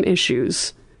these same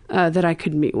issues that I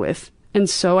could meet with. And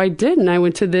so I did, and I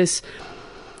went to this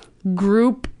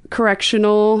group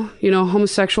correctional,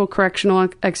 homosexual correctional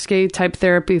ex-gay type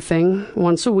therapy thing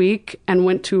once a week, and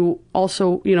went to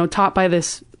also, taught by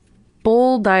this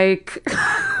bull dyke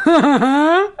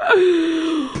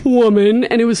woman,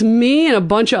 and it was me and a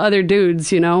bunch of other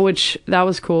dudes, which that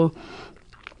was cool.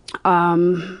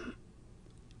 And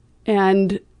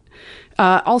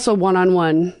also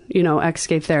one-on-one,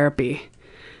 ex-gay therapy.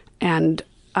 And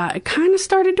it kind of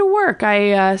started to work.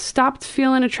 I stopped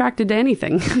feeling attracted to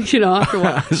anything, after a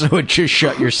while. So it just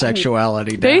shut your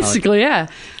sexuality down. Basically, yeah.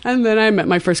 And then I met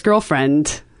my first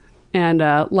girlfriend and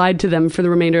lied to them for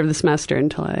the remainder of the semester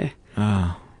until I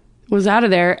was out of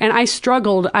there. And I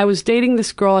struggled. I was dating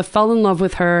this girl. I fell in love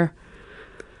with her.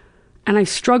 And I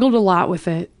struggled a lot with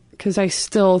it because I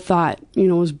still thought,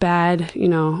 it was bad.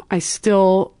 I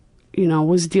still,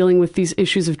 was dealing with these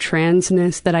issues of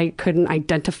transness that I couldn't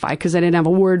identify because I didn't have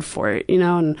a word for it,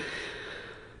 and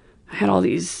I had all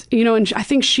these, and I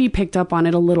think she picked up on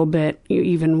it a little bit.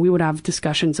 Even we would have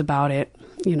discussions about it,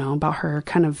 about her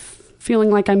kind of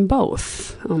feeling like I'm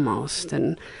both almost.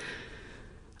 And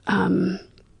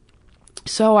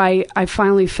so I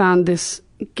finally found this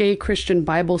gay Christian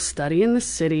Bible study in the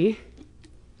city.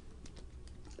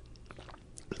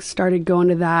 Started going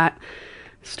to that.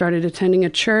 Started attending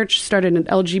a church. Started an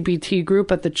LGBT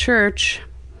group at the church.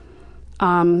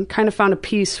 Kind of found a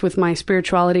peace with my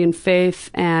spirituality and faith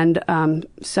and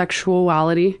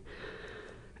sexuality.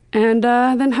 And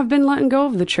then have been letting go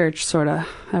of the church, sort of,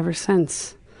 ever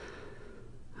since.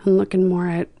 I'm looking more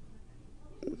at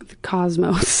the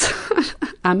cosmos.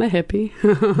 I'm a hippie.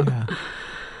 Yeah.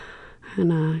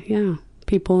 And,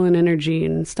 people and energy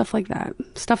and stuff like that.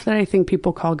 Stuff that I think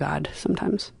people call God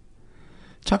sometimes.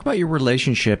 Talk about your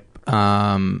relationship with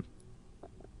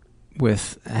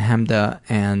Hamda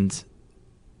and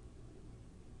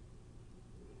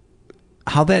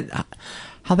how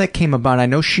that came about. I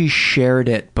know she shared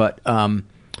it, but on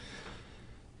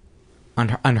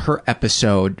her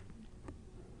episode,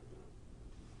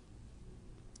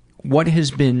 what has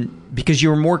been, because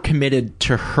you're more committed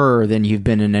to her than you've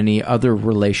been in any other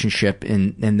relationship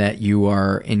in that you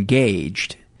are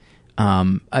engaged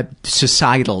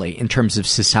societally, in terms of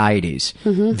society's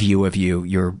view of you,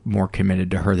 you're more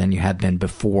committed to her than you have been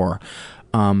before.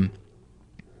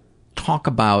 Talk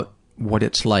about what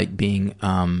it's like being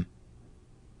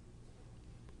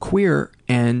queer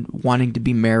and wanting to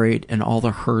be married and all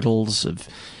the hurdles of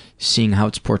seeing how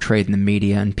it's portrayed in the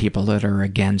media and people that are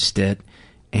against it,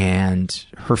 and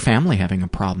her family having a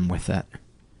problem with that.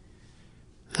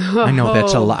 I know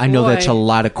that's a lot. I know that's a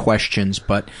lot of questions,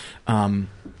 but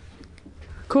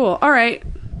cool. All right.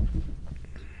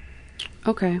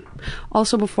 Okay.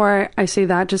 Also, before I say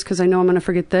that, just because I know I'm going to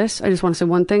forget this, I just want to say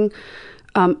one thing.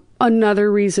 Another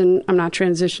reason I'm not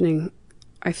transitioning,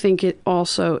 I think it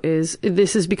also is,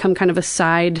 this has become kind of a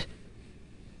side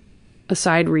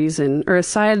reason, or a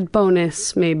side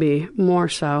bonus, maybe more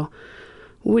so,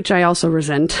 which I also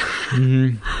resent.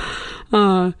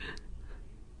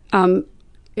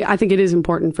 I think it is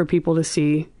important for people to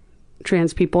see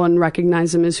trans people and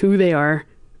recognize them as who they are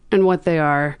and what they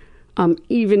are,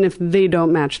 even if they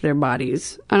don't match their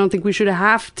bodies. I don't think we should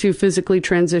have to physically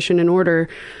transition in order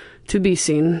to be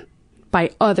seen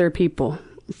by other people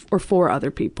or for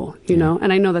other people, you know?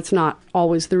 And I know that's not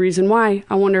always the reason why.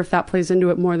 I wonder if that plays into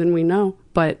it more than we know.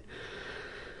 But,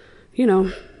 you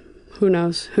know, who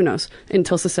knows? Who knows?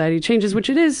 Until society changes, which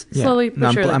it is, slowly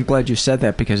but surely. I'm glad you said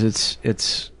that, because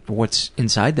it's what's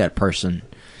inside that person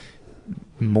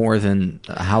more than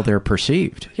how they're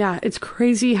perceived. Yeah, it's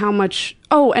crazy how much...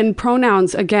 Oh, and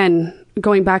pronouns, again,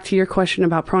 going back to your question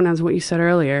about pronouns, what you said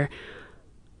earlier,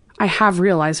 I have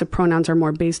realized that pronouns are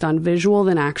more based on visual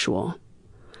than actual.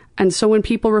 And so when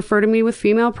people refer to me with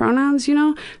female pronouns, you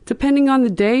know, depending on the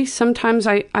day, sometimes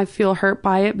I feel hurt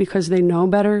by it because they know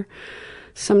better.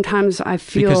 Sometimes I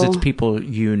feel... Because it's people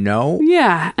you know?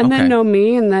 Yeah, and then know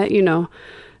me, and that, you know...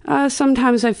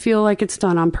 sometimes I feel like it's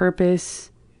done on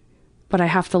purpose, but I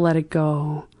have to let it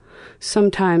go.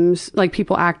 Sometimes, like,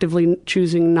 people actively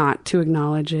choosing not to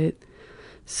acknowledge it.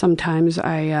 Sometimes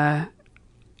I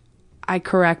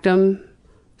correct them.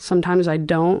 Sometimes I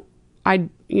don't. I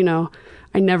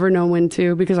never know when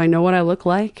to, because I know what I look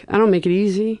like. I don't make it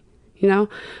easy, you know?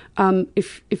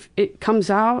 If it comes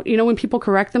out, you know, when people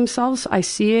correct themselves, I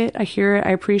see it, I hear it,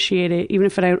 I appreciate it, even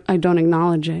if I don't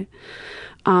acknowledge it.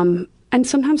 And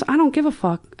sometimes I don't give a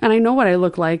fuck, and I know what I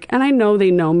look like, and I know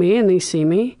they know me and they see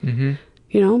me,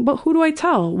 you know, but who do I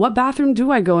tell? What bathroom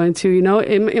do I go into? You know,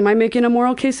 am I making a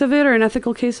moral case of it or an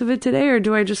ethical case of it today? Or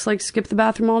do I just like skip the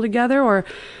bathroom altogether? Or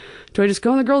do I just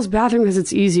go in the girls' bathroom because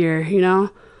it's easier, you know?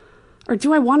 Or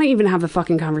do I want to even have the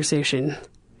fucking conversation?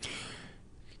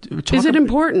 Is it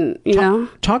important, you know?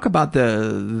 Talk about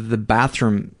the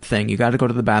bathroom thing. You got to go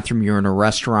to the bathroom. You're in a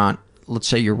restaurant. Let's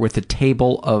say you're with a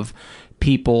table of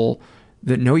people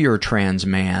that know you're a trans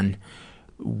man.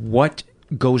 What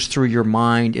goes through your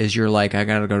mind as you're like, I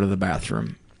gotta go to the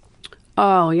bathroom?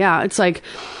 Oh, yeah. It's like,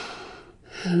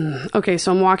 okay,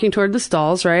 so I'm walking toward the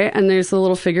stalls, right? And there's the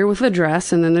little figure with the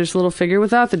dress, and then there's the little figure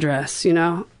without the dress, you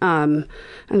know? And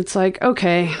it's like,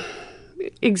 okay,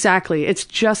 exactly. It's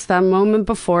just that moment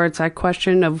before. It's that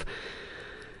question of,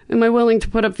 am I willing to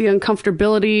put up the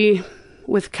uncomfortability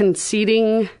with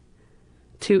conceding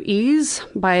to ease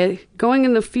by going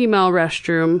in the female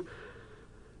restroom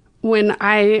when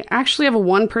I actually have a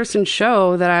one-person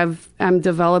show that I'm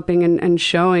developing and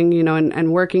showing, you know,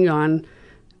 and working on,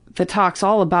 that talks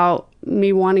all about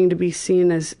me wanting to be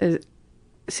seen as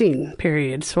seen,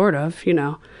 period, sort of, you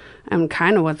know, and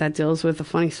kind of what that deals with, the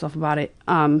funny stuff about it.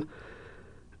 And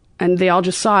they all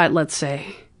just saw it, let's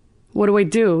say. What do I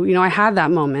do? You know, I had that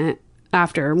moment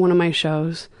after one of my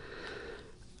shows.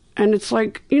 And it's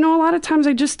like, you know, a lot of times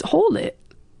I just hold it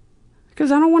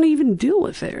because I don't want to even deal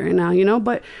with it right now, you know.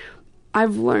 But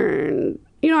I've learned,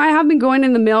 you know, I have been going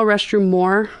in the male restroom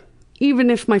more, even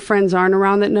if my friends aren't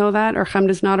around that know that, or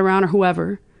Chemda's not around, or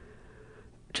whoever.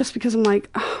 Just because I'm like,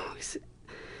 oh,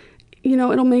 you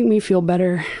know, it'll make me feel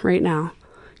better right now,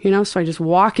 you know. So I just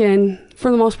walk in.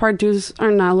 For the most part, dudes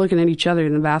are not looking at each other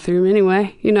in the bathroom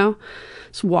anyway, you know.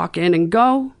 Just walk in and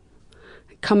go.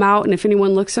 Come out, and if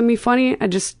anyone looks at me funny, I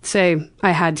just say, I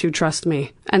had to, trust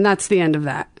me. And that's the end of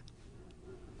that.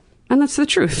 And that's the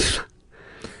truth.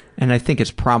 And I think it's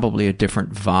probably a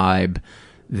different vibe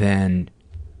than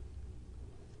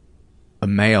a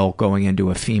male going into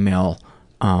a female,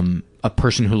 a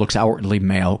person who looks outwardly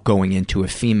male going into a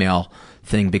female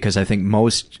thing, because I think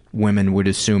most women would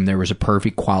assume there was a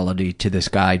pervy quality to this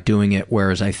guy doing it,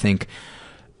 whereas I think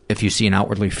if you see an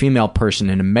outwardly female person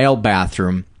in a male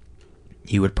bathroom,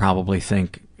 you would probably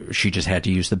think she just had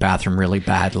to use the bathroom really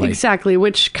badly. Exactly,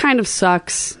 which kind of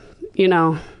sucks, you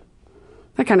know.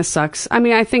 That kind of sucks. I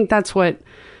mean, I think that's what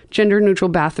gender-neutral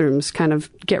bathrooms kind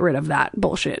of get rid of that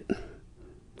bullshit,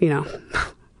 you know.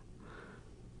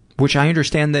 Which I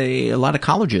understand a lot of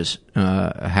colleges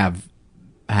have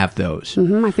those.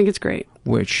 I think it's great.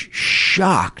 Which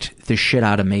shocked the shit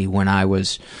out of me when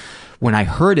I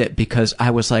heard it, because I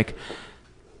was like,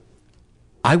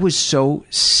 I was so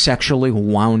sexually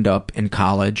wound up in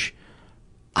college,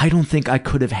 I don't think I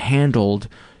could have handled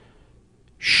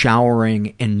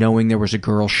showering and knowing there was a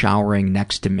girl showering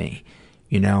next to me,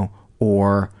 you know,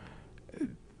 or,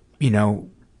 you know,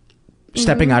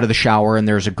 stepping out of the shower and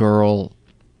there's a girl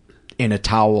in a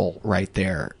towel right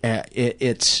there.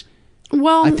 It's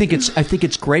well, I think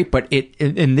it's great, but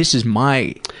and this is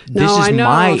my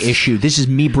issue. This is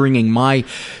me bringing my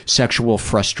sexual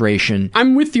frustration.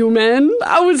 I'm with you, man.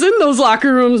 I was in those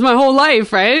locker rooms my whole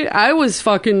life, right? I was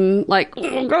fucking like,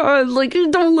 oh God, like,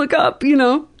 don't look up, you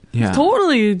know? Yeah.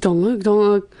 Totally. Don't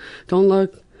look.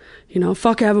 You know,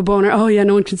 fuck, I have a boner. Oh yeah,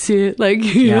 no one can see it. Like,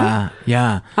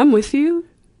 yeah. I'm with you.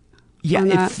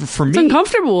 Yeah, for me, it's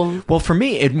uncomfortable. Well, for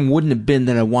me, it wouldn't have been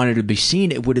that I wanted to be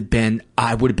seen. It would have been,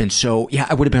 I would have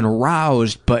been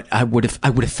aroused, but I would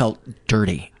have felt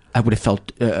dirty. I would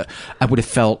have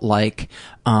felt like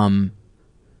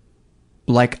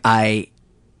I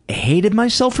hated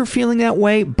myself for feeling that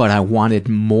way, but I wanted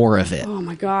more of it. Oh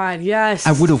my God, yes.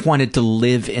 I would have wanted to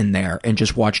live in there and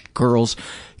just watched girls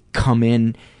come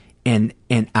in and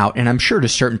out. And I'm sure at a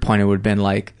certain point it would have been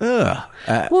like, ugh.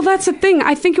 Well, that's the thing.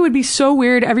 I think it would be so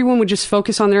weird. Everyone would just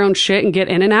focus on their own shit and get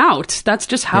in and out. That's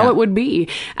just how it would be.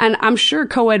 And I'm sure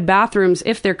co-ed bathrooms,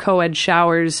 if they're co-ed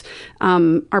showers,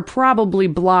 are probably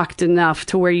blocked enough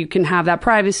to where you can have that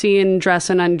privacy and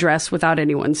dress and undress without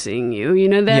anyone seeing you. You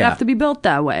know, they'd have to be built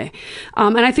that way.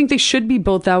 And I think they should be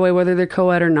built that way, whether they're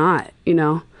co-ed or not, you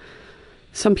know.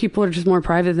 Some people are just more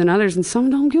private than others, and some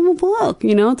don't give a fuck.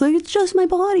 You know, it's like, it's just my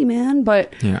body, man.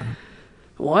 But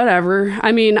whatever.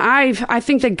 I mean, I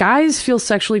think that guys feel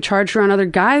sexually charged around other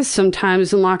guys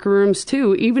sometimes in locker rooms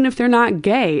too, even if they're not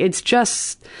gay. It's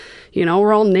just, you know,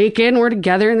 we're all naked and we're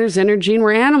together and there's energy and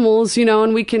we're animals, you know,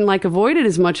 and we can like avoid it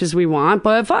as much as we want.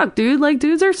 But fuck, dude, like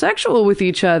dudes are sexual with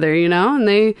each other, you know, and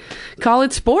they call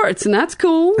it sports and that's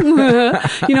cool.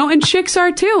 You know, and chicks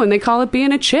are too, and they call it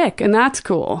being a chick and that's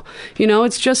cool. You know,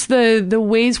 it's just the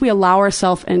ways we allow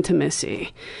ourselves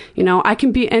intimacy. You know, I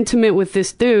can be intimate with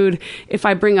this dude if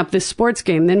I bring up this sports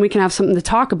game, then we can have something to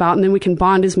talk about and then we can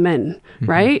bond as men,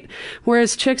 right?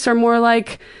 Whereas chicks are more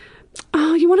like,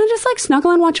 oh, you want to just like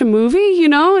snuggle and watch a movie? You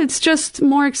know, it's just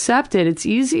more accepted. It's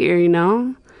easier, you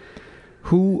know?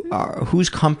 Whose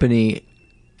company?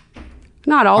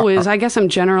 Not always. I guess I'm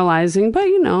generalizing, but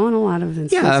you know, in a lot of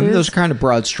instances. Yeah, I mean, those are kind of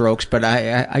broad strokes, but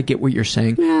I get what you're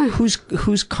saying. Yeah.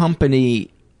 Whose company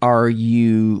are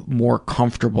you more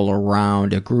comfortable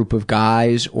around? A group of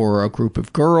guys or a group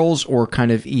of girls, or kind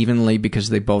of evenly because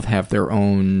they both have their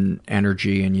own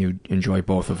energy and you enjoy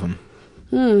both of them?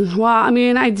 Well, I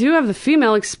mean, I do have the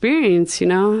female experience, you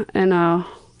know, and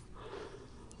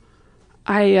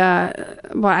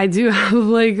I do have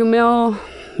like a male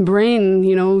brain,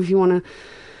 you know, if you want to.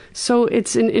 So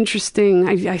it's an interesting.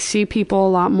 I see people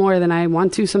a lot more than I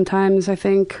want to sometimes, I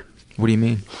think. What do you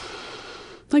mean?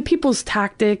 Like people's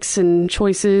tactics and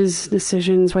choices,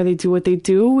 decisions, why they do what they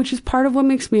do, which is part of what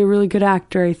makes me a really good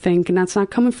actor, I think. And that's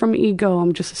not coming from ego.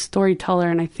 I'm just a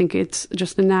storyteller. And I think it's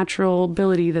just a natural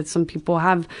ability that some people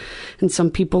have and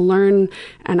some people learn.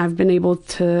 And I've been able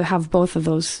to have both of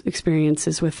those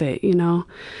experiences with it, you know.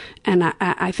 And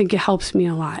I think it helps me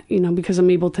a lot, you know, because I'm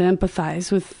able to empathize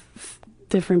with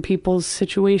different people's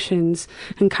situations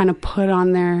and kind of put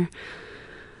on their...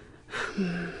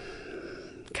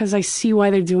 because I see why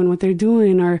they're doing what they're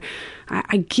doing, or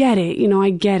I get it, you know,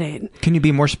 I get it. Can you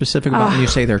be more specific about when you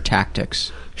say their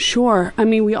tactics? Sure. I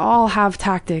mean, we all have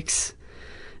tactics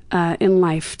in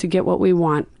life to get what we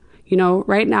want. You know,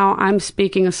 right now I'm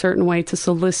speaking a certain way to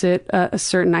solicit a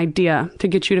certain idea, to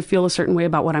get you to feel a certain way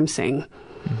about what I'm saying.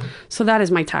 Mm-hmm. So that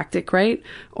is my tactic, right?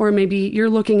 Or maybe you're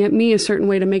looking at me a certain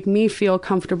way to make me feel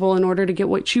comfortable in order to get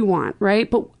what you want, right?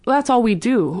 But that's all we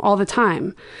do all the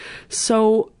time.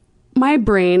 So my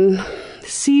brain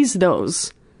sees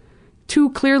those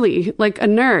too clearly, like a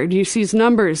nerd. He sees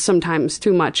numbers sometimes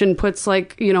too much and puts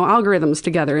like, you know, algorithms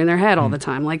together in their head all the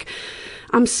time. Like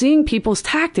I'm seeing people's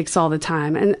tactics all the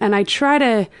time. And I try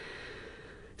to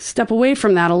step away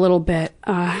from that a little bit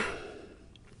and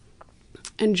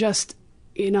just,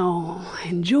 you know,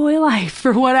 enjoy life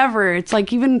or whatever. It's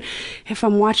like, even if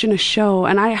I'm watching a show,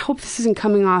 and I hope this isn't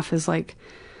coming off as like,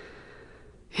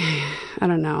 I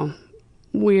don't know,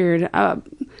 weird,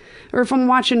 or if I'm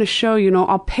watching a show, you know,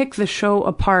 I'll pick the show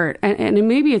apart, and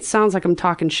maybe it sounds like I'm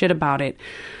talking shit about it.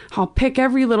 I'll pick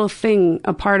every little thing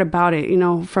apart about it, you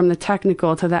know, from the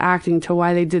technical to the acting to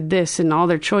why they did this and all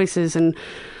their choices and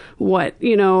what,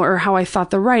 you know, or how I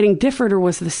thought the writing differed or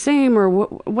was the same, or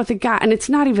what they got. And it's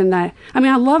not even that. I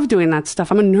mean, I love doing that stuff.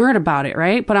 I'm a nerd about it,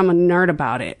 right? But I'm a nerd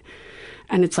about it,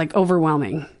 and it's like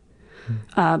overwhelming.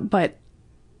 But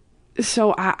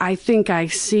So I think I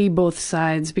see both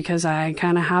sides because I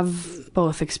kind of have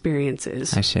both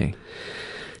experiences. I see.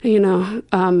 You know,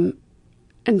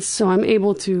 and so I'm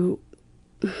able to,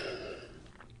 it's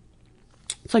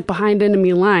like behind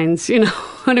enemy lines, you know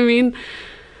what I mean?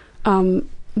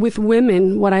 With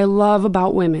women, what I love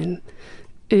about women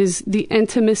is the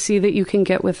intimacy that you can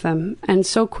get with them, and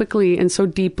so quickly and so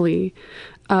deeply,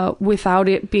 without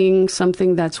it being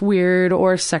something that's weird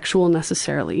or sexual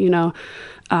necessarily, you know?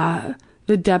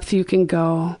 The depth you can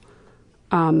go,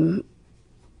 you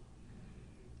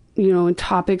know, in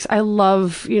topics. I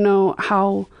love, you know,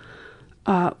 how,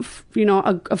 you know,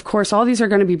 of course, all these are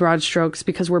going to be broad strokes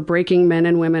because we're breaking men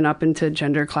and women up into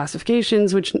gender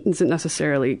classifications, which isn't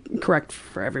necessarily correct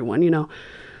for everyone, you know.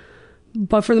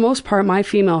 But for the most part, my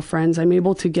female friends, I'm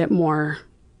able to get more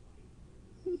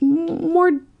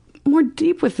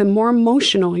deep with them, more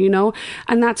emotional, you know,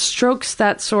 and that strokes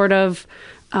that sort of,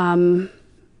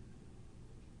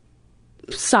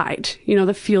 side, you know,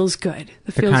 that feels good.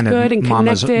 That feels kind of good and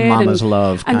connected. Mama's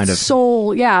love kind and of.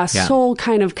 Soul, soul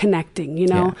kind of connecting, you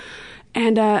know.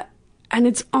 Yeah. And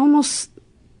it's almost,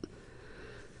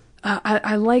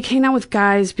 I like hanging out with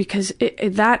guys because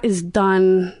that is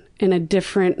done in a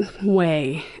different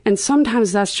way. And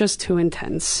sometimes that's just too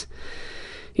intense,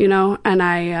 you know. And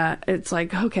it's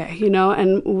like, okay, you know,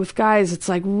 and with guys, it's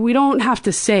like, we don't have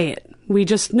to say it. We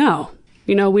just know.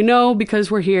 You know, we know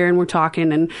because we're here and we're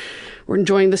talking and we're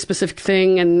enjoying the specific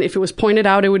thing. And if it was pointed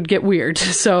out, it would get weird.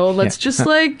 So let's just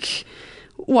like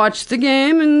watch the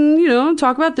game and, you know,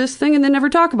 talk about this thing and then never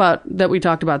talk about that we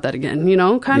talked about that again, you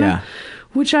know, kind of,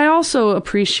 which I also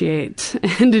appreciate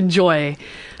and enjoy.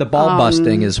 The ball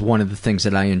busting is one of the things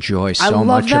that I enjoy so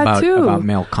much about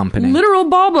male company. Literal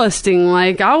ball busting.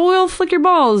 Like, I will flick your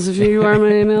balls if you are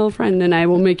my male friend, and I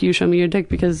will make you show me your dick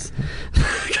because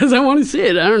I want to see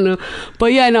it. I don't know.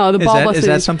 But yeah, no, the ball busting. Is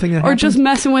that something that happens? Or just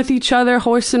messing with each other,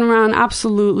 horsing around.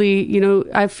 Absolutely. You know,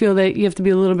 I feel that you have to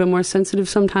be a little bit more sensitive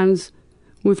sometimes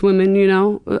with women, you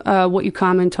know, what you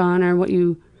comment on or what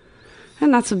you...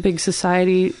 And that's a big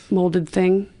society molded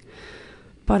thing.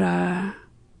 But,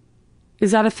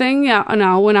 is that a thing? Yeah,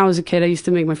 no, when I was a kid, I used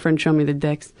to make my friend show me the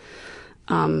dicks.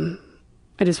 I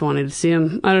just wanted to see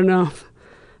them. I don't know.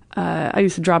 I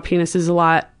used to draw penises a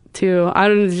lot, too. I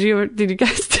don't know, did you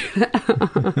guys do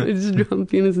that? I just draw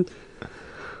penises.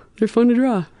 They're fun to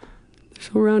draw. They're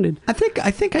so rounded. I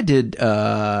think I did,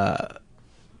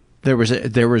 there was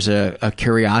a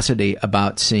curiosity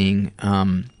about seeing,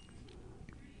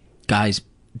 guys'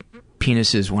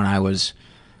 penises when I was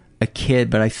a kid,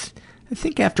 but I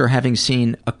think after having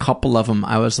seen a couple of them,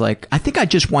 I was like, I think I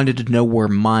just wanted to know where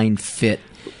mine fit.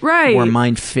 Right. Where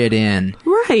mine fit in.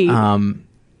 Right.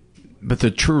 But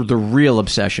the real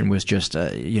obsession was just,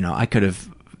 you know,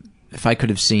 if I could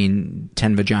have seen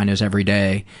 10 vaginas every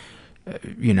day,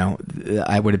 you know,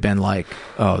 I would have been like,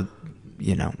 oh,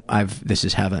 you know, this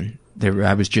is heaven.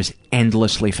 I was just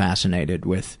endlessly fascinated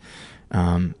with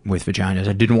vaginas.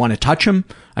 I didn't want to touch them.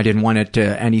 I didn't want it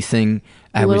to anything.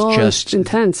 I was just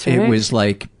intense. Right? It was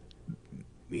like,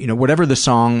 you know, whatever the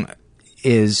song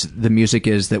is, the music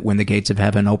is that when the gates of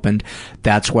heaven opened,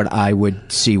 that's what I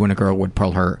would see when a girl would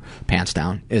pull her pants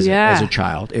down as a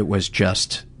child. It was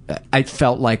just, I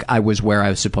felt like I was where I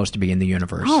was supposed to be in the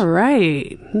universe. All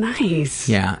right. Nice.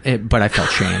 Yeah. But I felt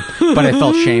shame. But I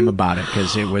felt shame about it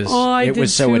because it was, it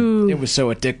was so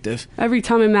addictive. Every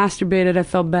time I masturbated, I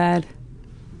felt bad.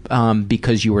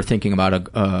 Because you were thinking about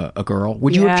a girl.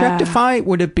 Would you objectify?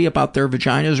 Would it be about their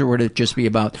vaginas, or would it just be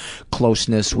about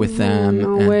closeness with them?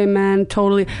 No way, man.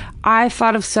 Totally. I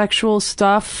thought of sexual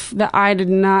stuff that I did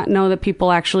not know that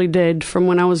people actually did from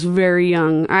when I was very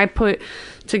young. I put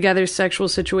together sexual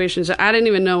situations that I didn't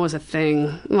even know was a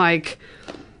thing. Like,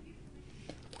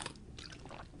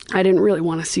 I didn't really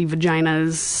want to see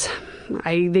vaginas.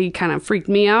 They kind of freaked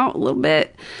me out a little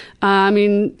bit. I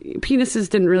mean, penises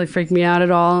didn't really freak me out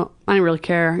at all. I didn't really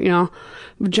care, you know.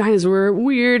 Vaginas were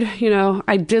weird, you know.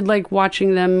 I did like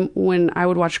watching them when I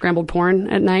would watch scrambled porn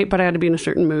at night, but I had to be in a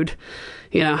certain mood,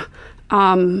 you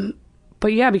know.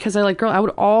 But yeah, because I like girls, I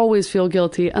would always feel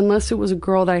guilty unless it was a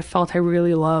girl that I felt I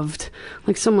really loved.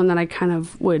 Like someone that I kind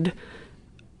of would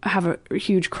have a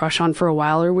huge crush on for a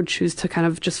while, or would choose to kind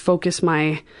of just focus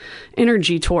my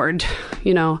energy toward,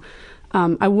 you know.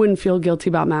 I wouldn't feel guilty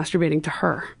about masturbating to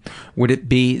her. Would it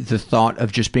be the thought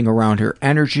of just being around her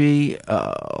energy,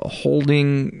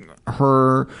 holding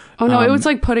her? Oh, no, it was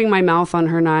like putting my mouth on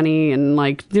her nanny and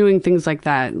like doing things like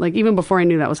that. Like even before I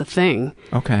knew that was a thing.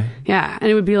 Okay. Yeah.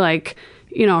 And it would be like,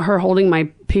 you know, her holding my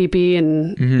pee-pee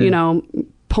and, you know,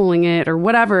 pulling it or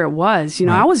whatever it was. You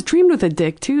know, I was dreamed with a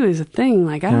dick too is a thing.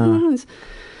 Like, I don't know.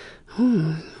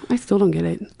 I still don't get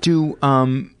it.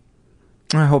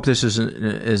 I hope this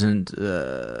isn't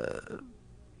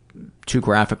too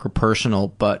graphic or personal,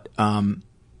 but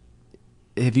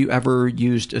have you ever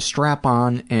used a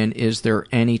strap-on, and is there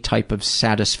any type of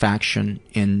satisfaction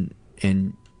in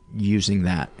using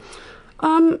that?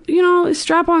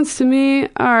 Strap-ons to me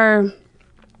are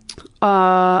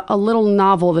a little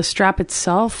novel. The strap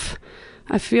itself,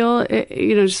 I feel,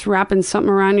 just wrapping something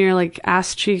around your like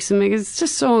ass cheeks and it's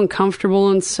just so uncomfortable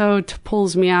and so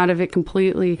pulls me out of it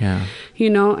completely. Yeah.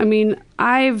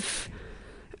 I've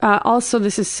also,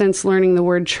 this is since learning the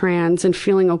word trans and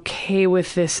feeling okay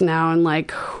with this now and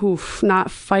like,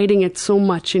 not fighting it so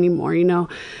much anymore,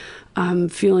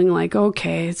 feeling like,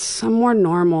 okay, it's more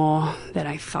normal than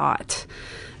I thought.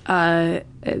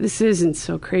 This isn't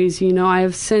so crazy. I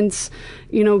have since,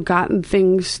 gotten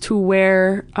things to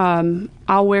wear.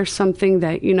 I'll wear something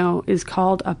that, is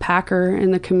called a packer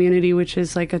in the community, which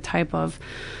is like a type of,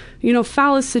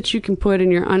 phallus that you can put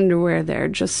in your underwear there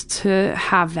just to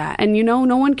have that. And,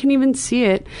 no one can even see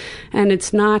it. And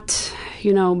it's not,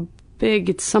 big.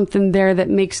 It's something there that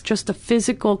makes just a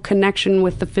physical connection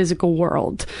with the physical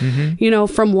world. Mm-hmm.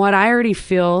 From what I already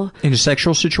feel. In a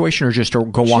sexual situation, or just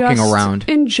walking around?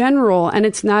 In general. And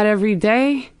it's not every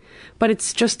day, but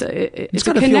it's just it's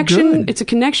a connection. Feel good. It's a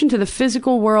connection to the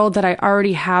physical world that I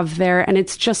already have there. And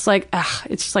it's just like,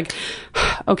 it's just like,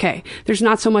 okay, there's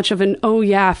not so much of an, oh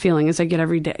yeah, feeling as I get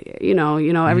every day,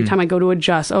 every time I go to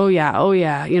adjust, oh yeah,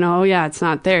 it's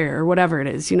not there or whatever it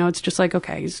is, it's just like,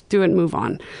 okay, just do it and move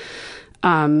on.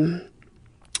 And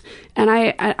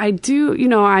I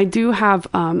do have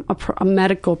a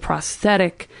medical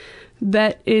prosthetic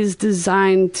that is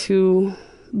designed to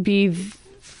be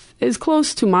as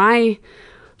close to my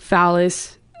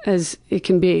phallus as it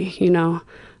can be,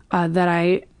 that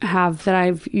I have, that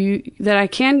I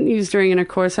can use during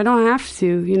intercourse. I don't have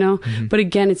to, mm-hmm. But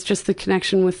again, it's just the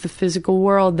connection with the physical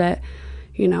world that,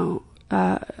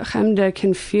 Chemda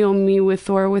can feel me with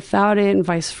or without it, and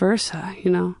vice versa,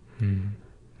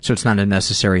 So it's not a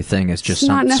necessary thing. It's just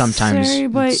sometimes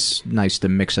it's nice to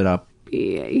mix it up.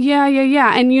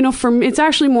 Yeah. And it's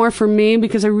actually more for me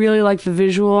because I really like the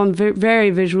visual. I'm very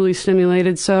visually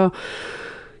stimulated. So,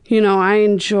 I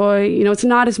enjoy, it's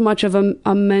not as much of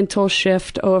a mental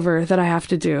shift over that I have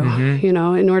to do,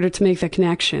 mm-hmm. In order to make that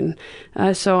connection.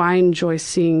 So I enjoy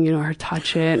seeing, her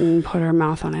touch it and put her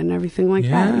mouth on it and everything like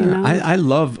that. I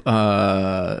love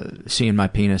seeing my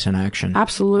penis in action.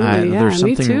 Absolutely, there's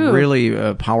something me too.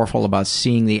 really powerful about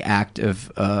seeing the act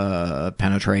of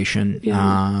penetration.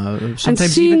 Yeah. And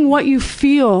seeing what you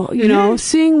feel, mm-hmm.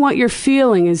 seeing what you're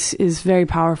feeling is very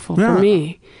powerful for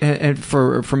me. And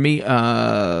for me,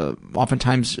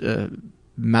 oftentimes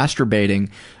masturbating,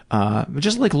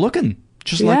 just like looking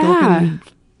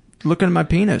at my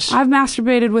penis. I've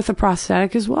masturbated with a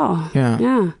prosthetic as well.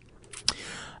 Yeah.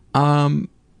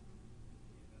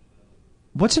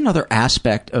 What's another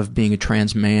aspect of being a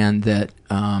trans man that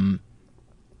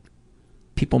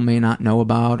people may not know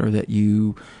about, or that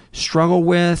you struggle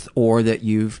with, or that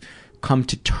you've come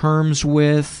to terms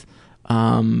with?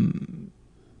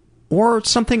 Or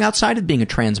something outside of being a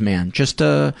trans man, just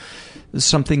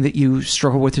something that you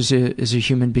struggle with as a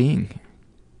human being.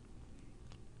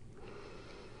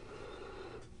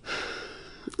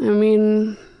 I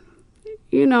mean,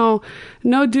 no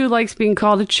dude likes being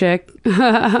called a chick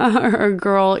or a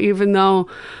girl, even though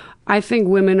I think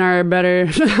women are better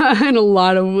in a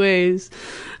lot of ways.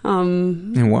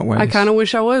 In what ways? I kind of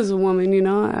wish I was a woman,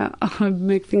 I'd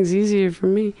make things easier for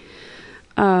me.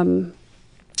 I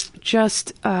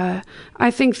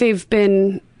think they've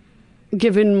been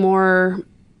given more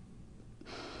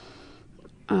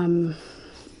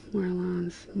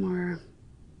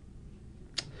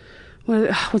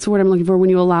what's the word I'm looking for when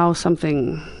you allow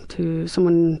someone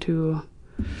to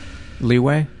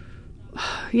leeway?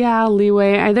 Yeah,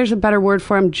 leeway. There's a better word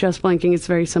for it. I'm just blanking. It's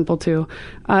very simple too.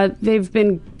 They've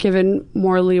been given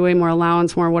more leeway, more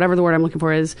allowance, more whatever the word I'm looking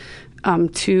for is,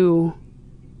 to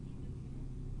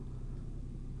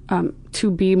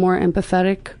be more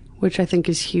empathetic, which I think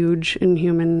is huge in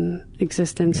human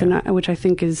existence, and which I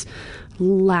think is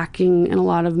lacking in a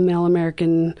lot of male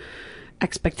American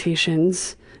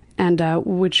expectations, and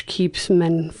which keeps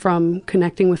men from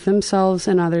connecting with themselves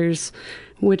and others,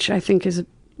 which I think is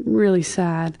really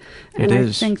sad. And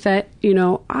I think that,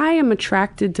 I am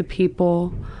attracted to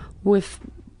people with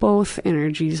both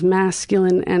energies,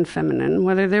 masculine and feminine,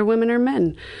 whether they're women or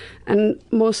men. And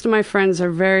most of my male friends are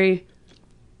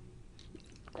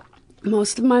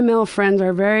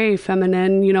very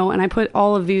feminine, and I put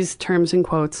all of these terms in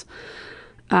quotes.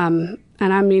 And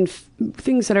And I mean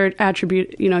things that are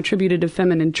attributed to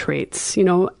feminine traits,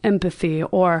 empathy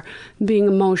or being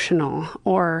emotional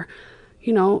or,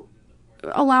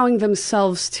 allowing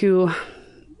themselves to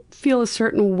feel a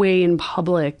certain way in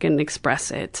public and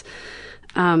express it.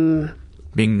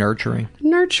 Being nurturing.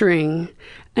 Nurturing.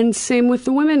 And same with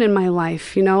the women in my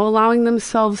life, allowing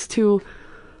themselves to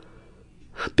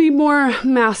be more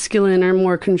masculine or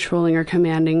more controlling or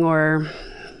commanding or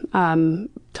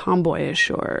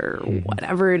tomboyish or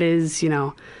whatever it is,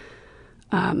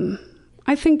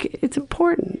 I think it's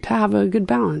important to have a good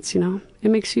balance, It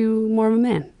makes you more of a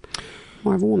man,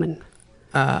 more of a woman.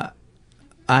 I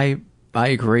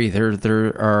agree.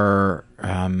 There are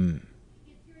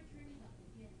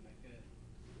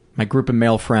my group of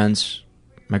male friends,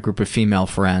 my group of female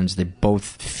friends, they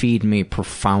both feed me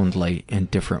profoundly in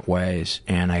different ways.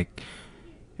 And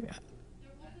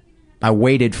I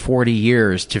waited 40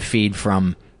 years to feed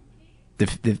from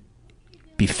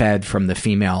be fed from the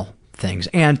female things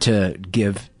and to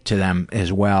give to them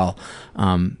as well.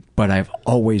 But I've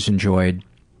always enjoyed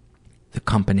the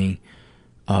company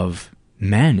of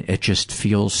men. It just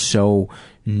feels so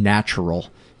natural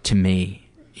to me,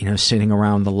 sitting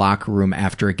around the locker room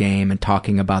after a game and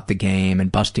talking about the game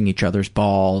and busting each other's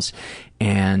balls.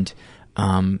 And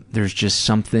there's just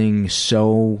something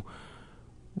so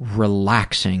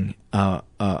relaxing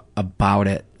about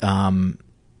it, and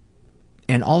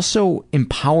also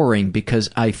empowering, because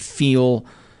I feel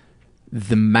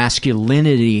the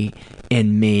masculinity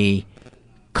in me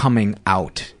coming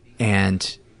out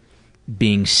and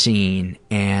being seen.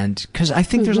 And because I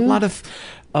think there's a lot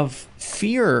of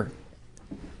fear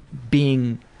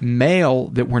being male,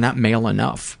 that we're not male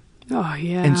enough. Oh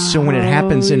yeah. And so when it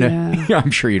happens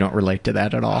I'm sure you don't relate to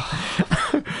that at all.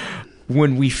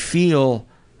 When we feel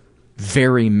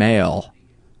very male,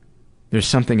 there's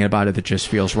something about it that just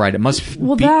feels right. It must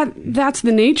that's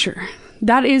the nature.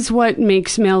 That is what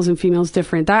makes males and females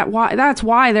different. That's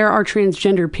why there are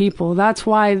transgender people. That's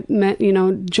why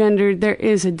gender, there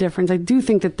is a difference. I do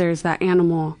think that there's that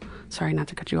animal. Sorry, not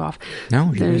to cut you off.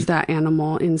 No, there's that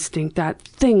animal instinct, that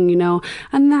thing,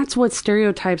 and that's what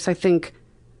stereotypes, I think,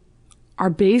 are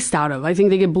based out of. I think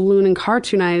they get ballooned and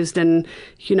cartoonized, and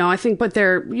I think, but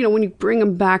they're, when you bring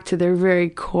them back to their very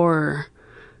core,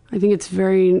 I think it's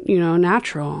very,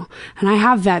 natural. And I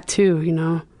have that too,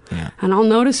 Yeah. And I'll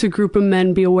notice a group of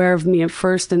men be aware of me at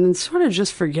first and then sort of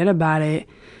just forget about it,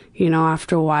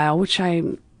 after a while, which I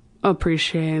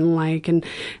appreciate and like. And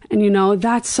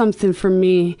that's something for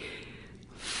me.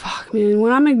 Fuck, man,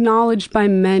 when I'm acknowledged by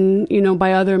men,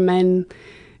 by other men,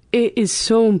 it is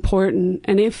so important,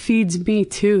 and it feeds me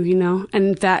too,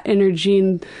 and that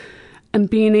energy and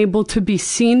being able to be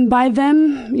seen by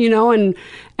them, and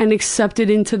accepted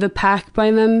into the pack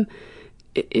by them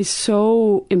is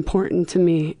so important to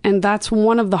me. And that's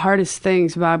one of the hardest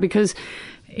things about it, because,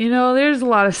 there's a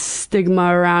lot of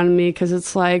stigma around me, because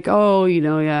it's like, oh,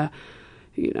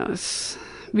 it's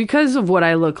because of what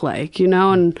I look like,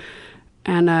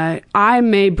 and I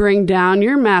may bring down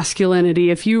your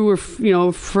masculinity if you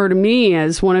refer to me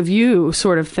as one of you,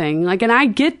 sort of thing. Like, and I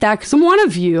get that because I'm one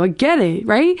of you. I get it,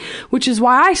 right? Which is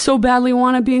why I so badly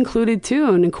want to be included too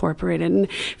and incorporated. And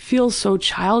it feels so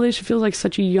childish. It feels like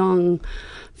such a young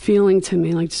feeling to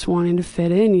me, like just wanting to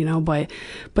fit in, but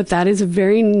that is a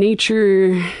very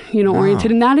nature, oriented.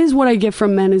 And that is what I get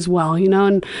from men as well,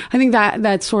 and I think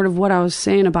that's sort of what I was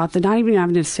saying about the not even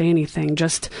having to say anything,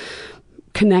 just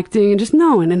connecting and just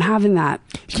knowing and having that.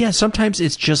 Yeah, sometimes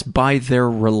it's just by their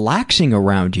relaxing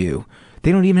around you.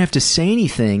 They don't even have to say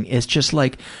anything. It's just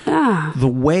like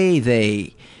the way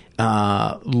they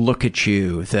look at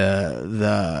you.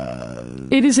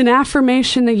 It is an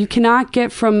affirmation that you cannot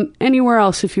get from anywhere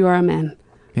else if you are a man.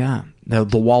 Yeah,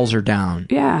 the walls are down.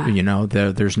 Yeah,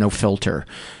 there's no filter.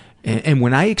 And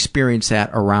when I experience that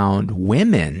around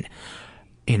women,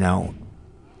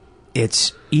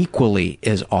 it's equally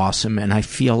as awesome, and I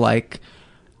feel like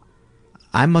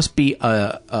I must be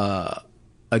a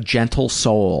gentle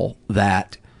soul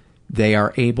that they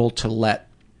are able to let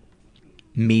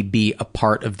me be a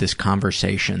part of this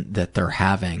conversation that they're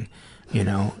having,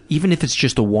 even if it's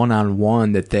just a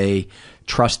one-on-one, that they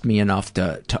trust me enough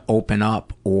to open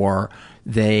up, or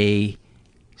they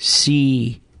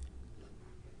see,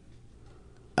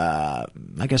 I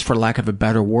guess for lack of a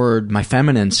better word, my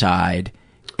feminine side.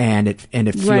 And it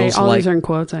feels right, all like, these are in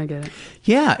quotes, I get it.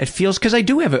 Yeah, it feels, because I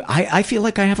do have I feel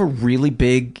like I have a really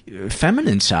big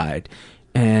feminine side,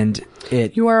 and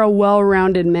you are a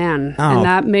well-rounded man, and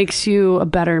that makes you a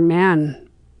better man,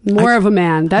 more of a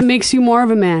man. That makes you more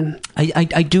of a man.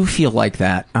 I do feel like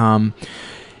that, and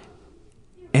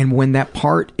when that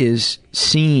part is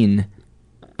seen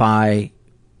by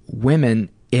women,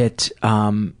 it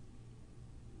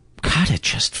it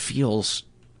just feels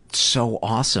so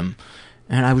awesome.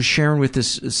 And I was sharing with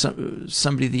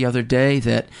somebody the other day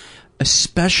that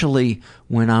especially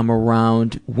when I'm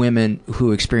around women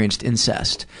who experienced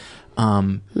incest,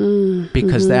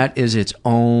 because that is its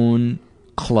own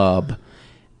club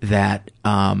that,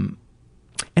 and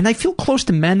I feel close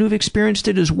to men who've experienced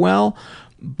it as well,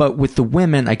 but with the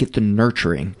women, I get the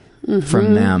nurturing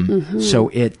from them. So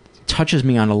it touches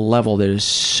me on a level that is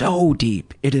so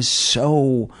deep. It is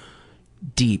so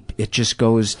deep. It just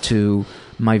goes to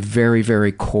my very,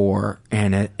 very core,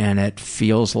 and it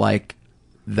feels like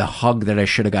the hug that I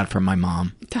should have got from my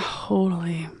mom.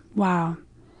 Totally. Wow.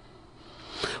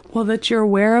 Well, that you're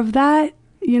aware of that,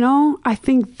 you know, I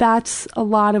think that's a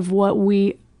lot of what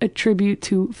we attribute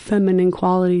to feminine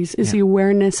qualities is the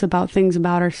awareness about things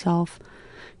about ourselves,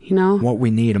 you know? What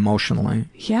we need emotionally.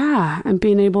 Yeah, and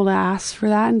being able to ask for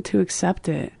that and to accept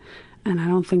it. And I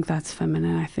don't think that's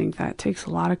feminine. I think that takes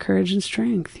a lot of courage and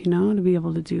strength, you know, to be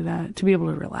able to do that, to be able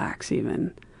to relax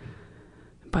even.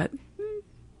 But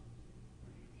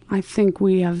I think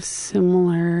we have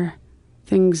similar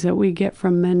things that we get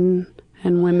from men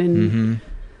and women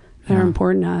that are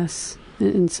important to us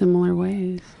in similar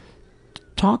ways.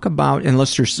 Talk about,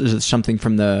 unless there's something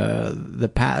from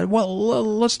the past, well,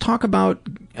 let's talk about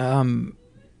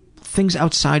things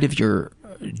outside of your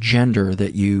gender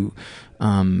that you,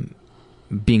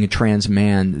 being a trans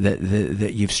man,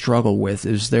 that you've struggled with.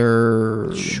 Is there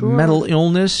mental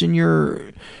illness in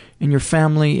your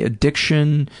family,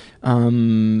 addiction,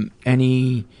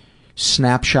 any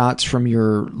snapshots from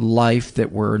your life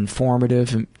that were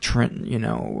informative and, you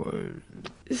know?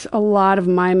 A lot of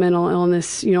my mental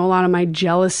illness, you know, a lot of my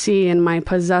jealousy and my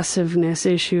possessiveness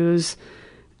issues,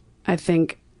 I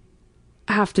think,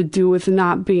 have to do with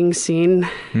not being seen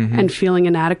and feeling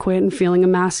inadequate and feeling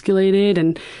emasculated.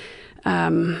 And,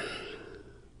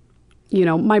 you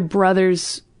know, my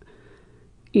brothers,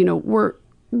 you know, were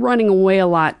running away a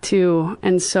lot too.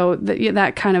 And so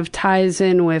that kind of ties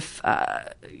in with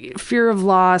fear of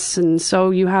loss. And so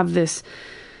you have this,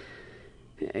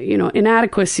 you know,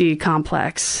 inadequacy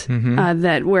complex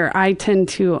that where I tend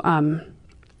to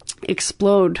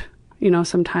explode, you know,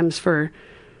 sometimes for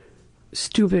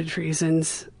stupid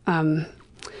reasons.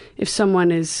 If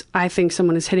I think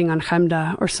someone is hitting on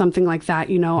Chemda or something like that,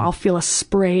 you know, I'll feel a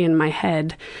spray in my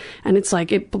head, and it's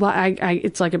like it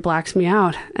blacks me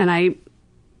out, and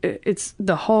it's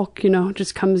the Hulk, you know,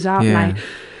 just comes out, and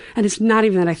it's not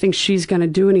even that I think she's going to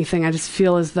do anything. I just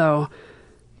feel as though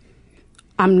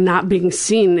I'm not being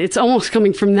seen. It's almost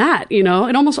coming from that, you know,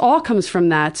 it almost all comes from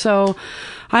that. So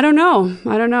I don't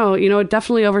know. You know, it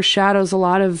definitely overshadows a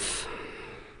lot of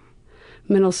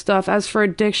mental stuff. As for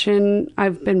addiction,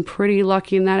 I've been pretty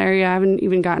lucky in that area. I haven't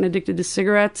even gotten addicted to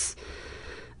cigarettes.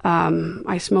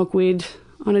 I smoke weed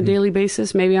on a daily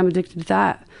basis. Maybe I'm addicted to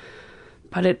that,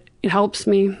 but it helps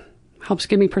me, helps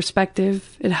give me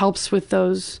perspective. It helps with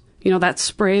those, you know, that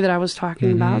spray that I was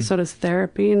talking about. So does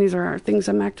therapy. And these are things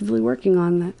I'm actively working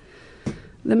on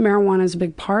that marijuana is a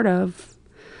big part of.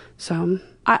 So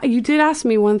you did ask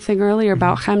me one thing earlier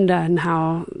about Chemda and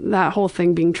how that whole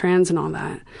thing being trans and all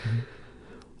that.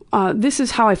 This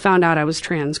is how I found out I was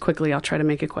trans. Quickly, I'll try to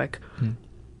make it quick.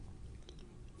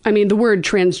 I mean, the word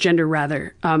transgender,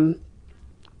 rather.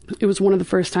 It was one of the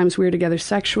first times we were together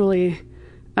sexually.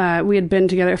 We had been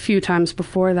together a few times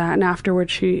before that, and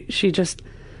afterwards she just,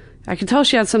 I could tell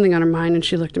she had something on her mind, and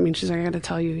she looked at me and she's like, I got to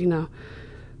tell you, you know,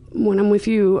 when I'm with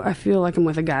you, I feel like I'm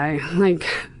with a guy. Like,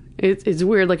 it's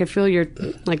weird. Like, I feel you're,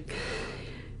 like,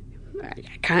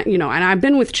 kind of, you know, and I've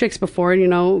been with chicks before, you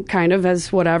know, kind of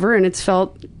as whatever, and it's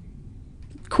felt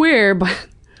queer, but...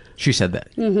 She said that.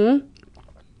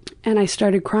 And I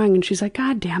started crying, and she's like,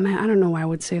 God damn it, I don't know why I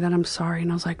would say that, I'm sorry.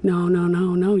 And I was like,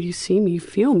 no, you see me, you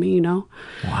feel me, you know?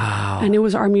 Wow. And it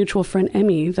was our mutual friend,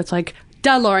 Emmy, that's like,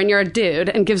 duh, Lauren, you're a dude,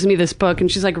 and gives me this book,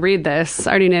 and she's like, read this,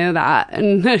 I already knew that.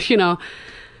 And, you know,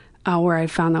 where I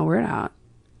found that word out.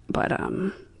 But,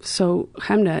 so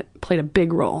Chemda played a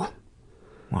big role.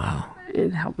 Wow.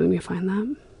 In helping me find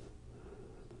that.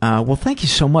 Well, thank you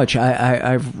so much.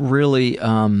 I've really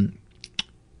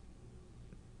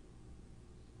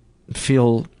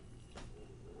feel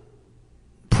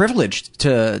privileged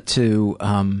to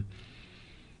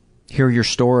hear your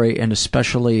story, and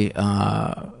especially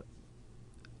how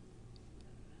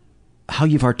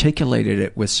you've articulated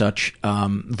it with such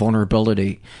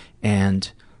vulnerability.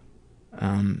 And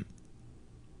I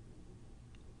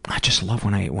just love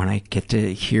when I get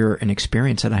to hear an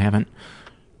experience that I haven't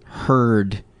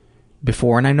heard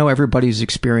before. And I know everybody's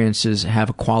experiences have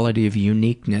a quality of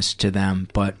uniqueness to them,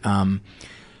 but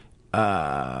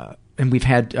and we've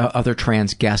had other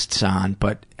trans guests on,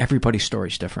 but everybody's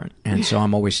story's different, and so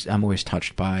I'm always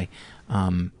touched by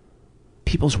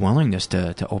people's willingness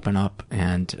to open up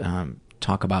and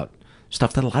talk about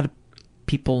stuff that a lot of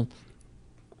people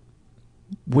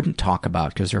wouldn't talk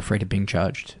about because they're afraid of being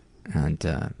judged,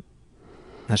 and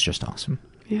that's just awesome.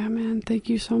 Yeah, man. Thank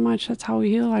you so much. That's how we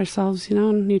heal ourselves,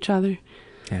 and each other.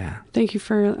 Yeah. Thank you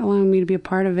for allowing me to be a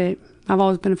part of it. I've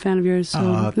always been a fan of yours,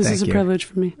 so this is a privilege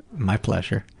for me. My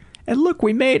pleasure. And look,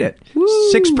 we made it.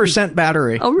 Woo! 6%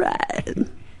 battery. All right.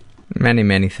 Many,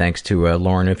 many thanks to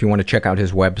Lauren. If you want to check out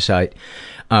his website,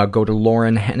 go to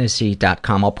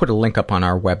laurenhennessy.com. I'll put a link up on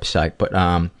our website, but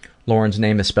Lauren's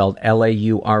name is spelled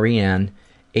LaurenHennessey.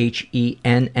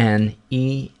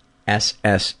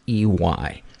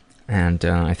 And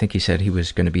I think he said he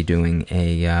was going to be doing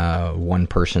a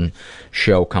one-person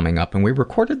show coming up. And we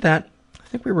recorded that, I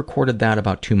think we recorded that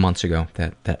about 2 months ago,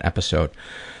 that episode.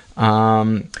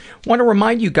 Want to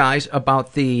remind you guys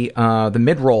about the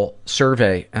mid-roll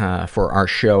survey for our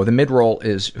show. The mid-roll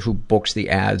is who books the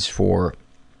ads for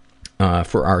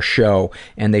our show,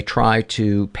 and they try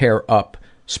to pair up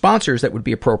sponsors that would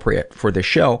be appropriate for the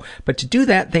show. But to do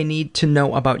that, they need to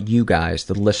know about you guys,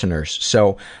 the listeners.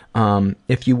 So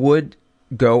if you would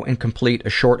go and complete a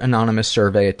short anonymous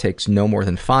survey, it takes no more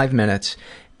than 5 minutes.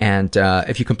 And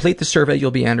if you complete the survey, you'll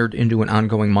be entered into an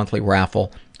ongoing monthly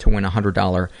raffle to win a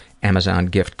 $100 Amazon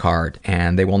gift card.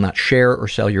 And they will not share or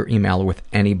sell your email with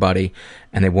anybody,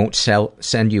 and they won't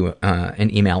send you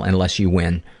an email unless you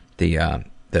win the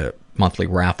monthly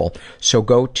raffle. So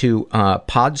go to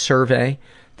podsurvey,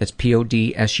 that's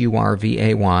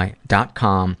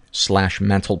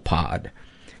podsurvey.com/mentalpod.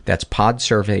 That's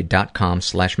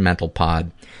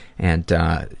podsurvey.com/mentalpod. And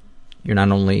you're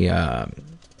not only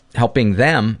helping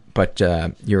them, but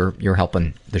you're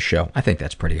helping the show. I think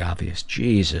that's pretty obvious.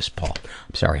 Jesus, Paul.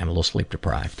 I'm sorry, I'm a little sleep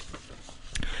deprived.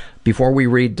 Before we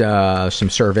read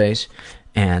some surveys,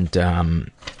 and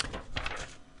at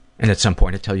some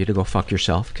point I tell you to go fuck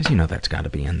yourself, because that's got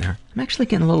to be in there. I'm actually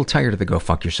getting a little tired of the go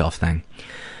fuck yourself thing.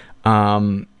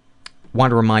 Want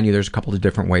to remind you there's a couple of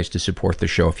different ways to support the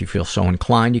show if you feel so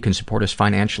inclined. You can support us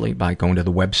financially by going to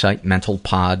the website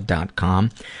mentalpod.com.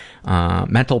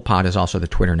 Mentalpod is also the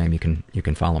Twitter name you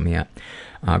can follow me at.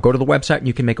 Go to the website and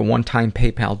you can make a one-time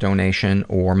PayPal donation,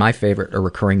 or my favorite, a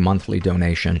recurring monthly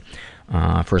donation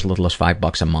for as little as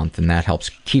 $5 a month, and that helps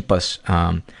keep us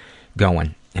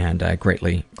going, and I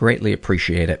greatly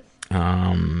appreciate it.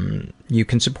 You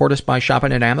can support us by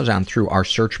shopping at Amazon through our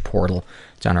search portal.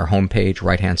 It's on our homepage,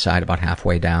 right-hand side, about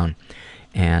halfway down.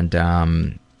 And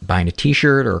buying a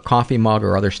t-shirt or a coffee mug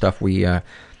or other stuff we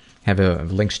have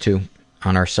links to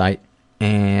on our site.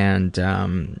 And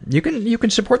you can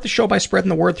support the show by spreading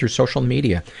the word through social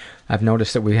media. I've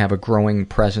noticed that we have a growing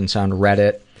presence on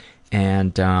Reddit,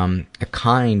 and a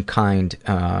kind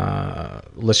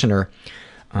listener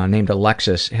named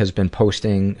Alexis has been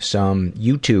posting some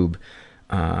YouTube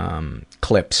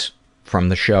clips from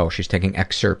the show. She's taking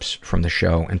excerpts from the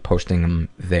show and posting them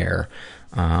there.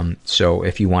 So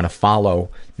if you want to follow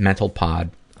Mental Pod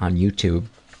on YouTube,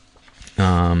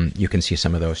 you can see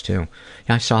some of those too.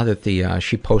 Yeah, I saw that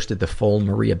she posted the full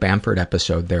Maria Bamford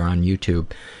episode there on YouTube.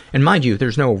 And mind you,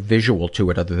 there's no visual to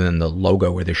it other than the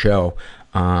logo of the show.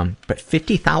 But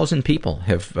 50,000 people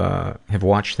have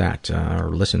watched that or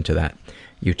listened to that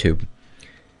YouTube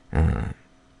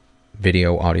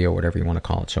video, audio, whatever you want to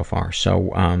call it so far.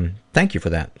 So thank you for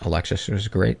that, Alexis. It was a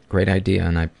great idea,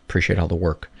 and I appreciate all the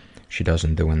work she does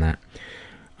in doing that.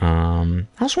 I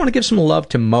also want to give some love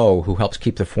to Mo, who helps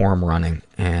keep the forum running.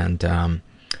 And there's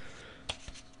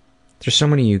so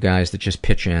many of you guys that just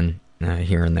pitch in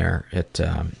here and there.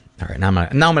 All right, now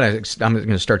I'm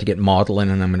gonna start to get maudlin,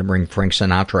 and I'm gonna bring Frank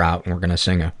Sinatra out, and we're gonna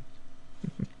sing a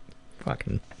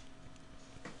fucking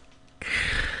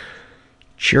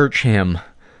church hymn.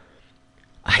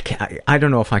 I don't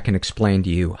know if I can explain to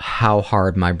you how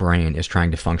hard my brain is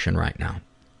trying to function right now.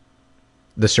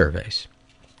 The surveys.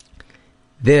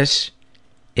 This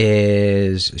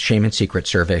is Shame and Secret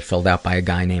survey filled out by a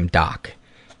guy named Doc.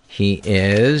 He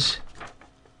is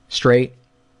straight,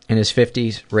 in his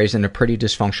 50s, raised in a pretty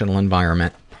dysfunctional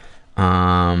environment,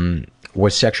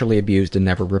 was sexually abused and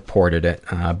never reported it.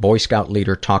 Boy Scout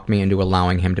leader talked me into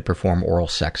allowing him to perform oral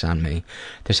sex on me.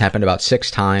 This happened about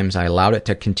 6 times. I allowed it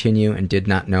to continue and did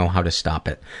not know how to stop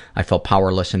it. I felt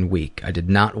powerless and weak. I did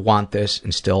not want this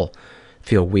and still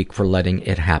feel weak for letting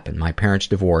it happen. My parents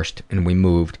divorced and we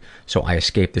moved, so I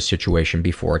escaped the situation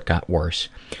before it got worse.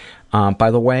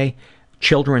 By the way,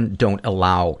 children don't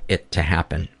allow it to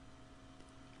happen.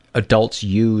 Adults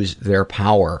use their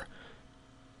power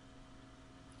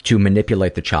to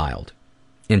manipulate the child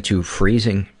into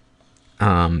freezing.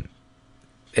 There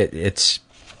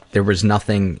was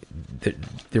nothing,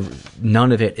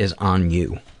 none of it is on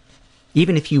you.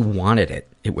 Even if you wanted it,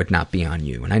 it would not be on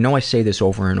you. And I know I say this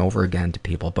over and over again to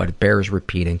people, but it bears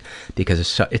repeating because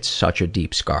it's such a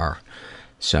deep scar.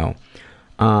 So,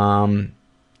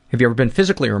 have you ever been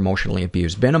physically or emotionally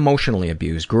abused? Been emotionally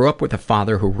abused. Grew up with a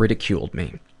father who ridiculed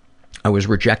me. I was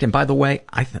rejected. And by the way,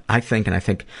 I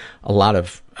think a lot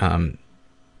of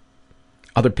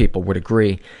other people would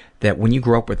agree that when you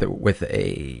grow up with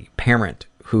a parent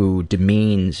who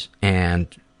demeans and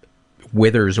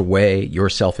withers away your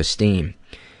self-esteem,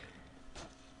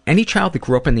 any child that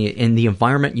grew up in the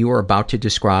environment you are about to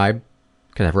describe,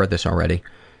 because I've read this already,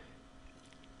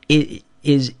 it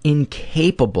is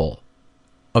incapable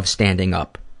of standing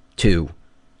up to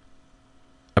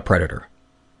a predator.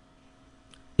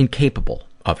 Incapable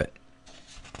of it.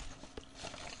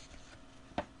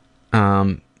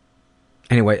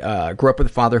 Anyway, grew up with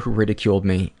a father who ridiculed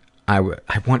me.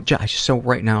 So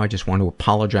right now I just want to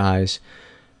apologize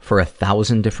for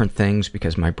 1,000 different things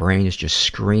because my brain is just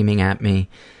screaming at me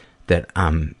that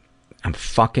I'm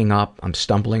fucking up, I'm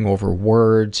stumbling over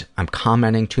words, I'm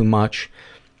commenting too much,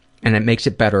 and it makes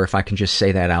it better if I can just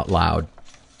say that out loud.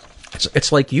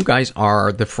 It's like you guys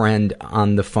are the friend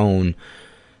on the phone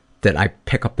that I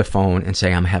pick up the phone and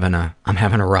say I'm having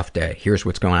a rough day. Here's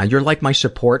what's going on. You're like my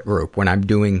support group when I'm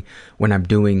doing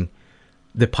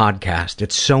the podcast.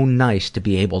 It's so nice to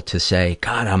be able to say,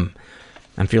 God,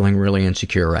 I'm feeling really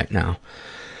insecure right now.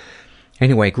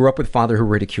 Anyway, grew up with a father who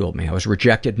ridiculed me. I was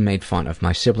rejected and made fun of.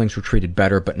 My siblings were treated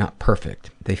better, but not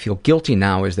perfect. They feel guilty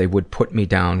now as they would put me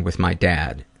down with my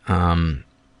dad.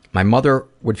 My mother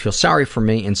would feel sorry for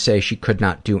me and say she could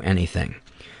not do anything.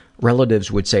 Relatives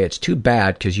would say, it's too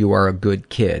bad because you are a good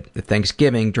kid. At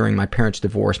Thanksgiving, during my parents'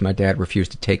 divorce, my dad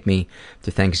refused to take me to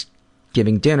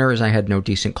Thanksgiving dinner as I had no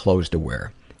decent clothes to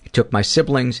wear. He took my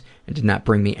siblings and did not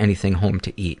bring me anything home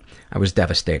to eat. I was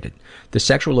devastated. The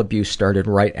sexual abuse started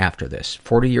right after this.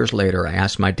 40 years later, I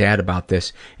asked my dad about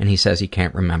this, and he says he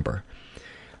can't remember.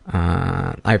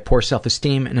 I have poor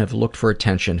self-esteem and have looked for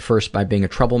attention, first by being a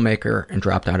troublemaker and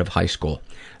dropped out of high school.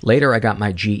 Later, I got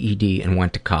my GED and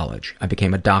went to college. I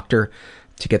became a doctor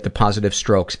to get the positive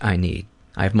strokes I need.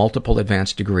 I have multiple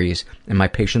advanced degrees, and my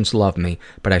patients love me,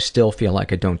 but I still feel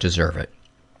like I don't deserve it.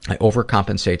 I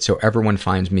overcompensate so everyone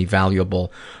finds me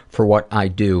valuable for what I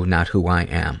do, not who I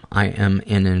am. I am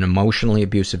in an emotionally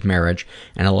abusive marriage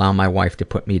and allow my wife to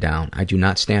put me down. I do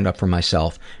not stand up for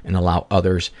myself and allow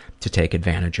others to take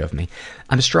advantage of me.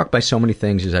 I'm struck by so many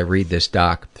things as I read this,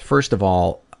 Doc. First of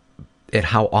all, at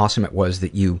how awesome it was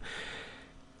that you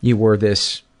were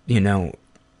this, high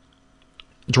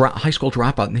school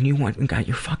dropout, and then you went and got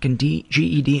your fucking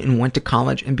GED and went to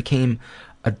college and became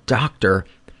a doctor,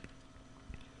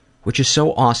 which is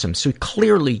so awesome. So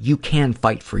clearly you can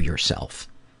fight for yourself.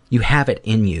 You have it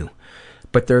in you.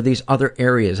 But there are these other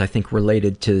areas, I think,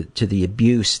 related to the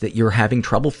abuse that you're having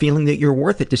trouble feeling that you're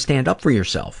worth it to stand up for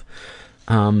yourself.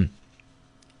 You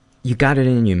got it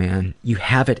in you, man. You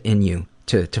have it in you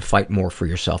to fight more for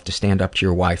yourself, to stand up to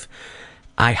your wife.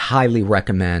 I highly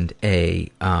recommend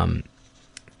a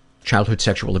childhood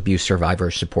sexual abuse survivor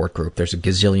support group. There's a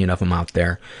gazillion of them out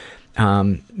there.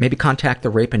 Maybe contact the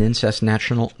Rape and Incest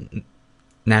National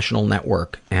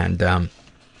Network, and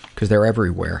because they're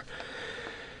everywhere.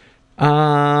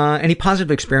 Any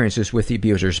positive experiences with the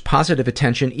abusers? Positive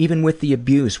attention, even with the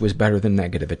abuse, was better than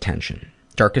negative attention.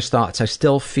 Darkest thoughts. I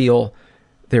still feel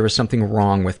there is something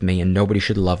wrong with me and nobody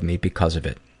should love me because of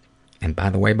it. And by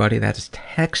the way, buddy, that's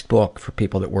textbook for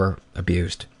people that were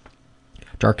abused.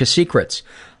 Darkest secrets.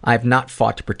 I have not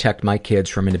fought to protect my kids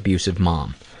from an abusive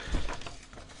mom.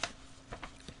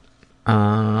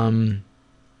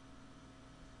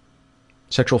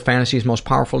 Sexual fantasies most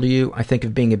powerful to you? I think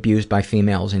of being abused by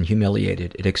females and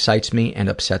humiliated. It excites me and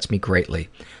upsets me greatly.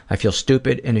 I feel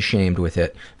stupid and ashamed with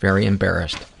it. Very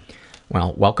embarrassed.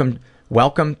 Well, welcome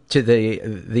to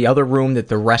the other room that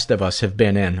the rest of us have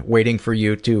been in, waiting for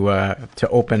you to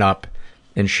open up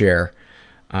and share.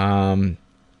 What,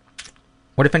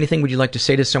 if anything, would you like to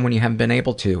say to someone you haven't been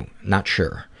able to? Not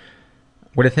sure.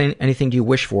 What, if anything, do you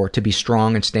wish for? To be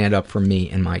strong and stand up for me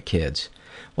and my kids.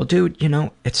 Well, dude,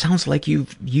 it sounds like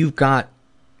you've got,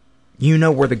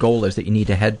 where the goal is that you need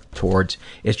to head towards.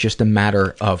 It's just a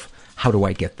matter of how do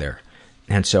I get there?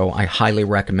 And so I highly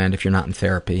recommend, if you're not in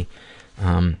therapy,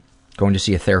 going to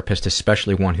see a therapist,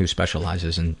 especially one who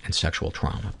specializes in sexual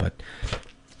trauma. But,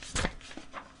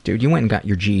 dude, you went and got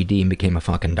your GED and became a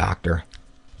fucking doctor.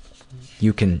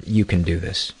 You can do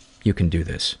this. You can do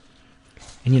this.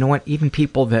 And you know what? Even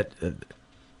people that,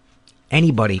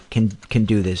 Anybody can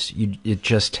do this. It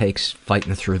just takes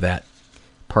fighting through that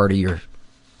part of your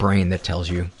brain that tells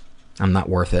you, I'm not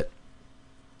worth it,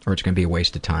 or it's going to be a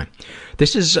waste of time.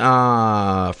 This is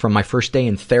from my first day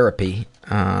in therapy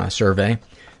survey,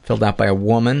 filled out by a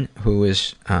woman who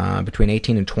is between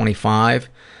 18 and 25.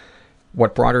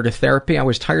 What brought her to therapy? I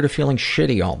was tired of feeling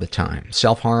shitty all the time.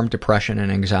 Self-harm, depression,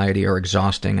 and anxiety are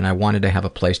exhausting, and I wanted to have a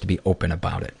place to be open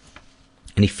about it.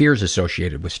 Any fears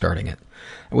associated with starting it.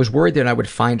 I was worried that I would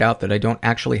find out that I don't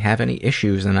actually have any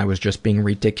issues and I was just being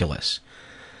ridiculous.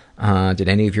 Did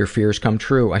any of your fears come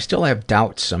true? I still have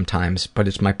doubts sometimes, but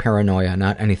it's my paranoia,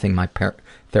 not anything my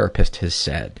therapist has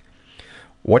said.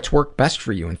 What's worked best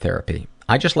for you in therapy?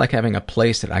 I just like having a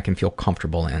place that I can feel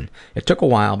comfortable in. It took a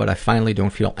while, but I finally don't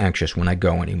feel anxious when I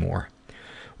go anymore.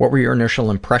 What were your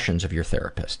initial impressions of your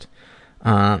therapist?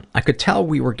 I could tell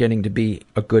we were getting to be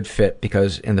a good fit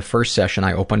because in the first session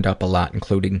I opened up a lot,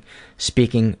 including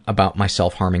speaking about my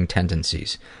self-harming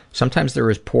tendencies. Sometimes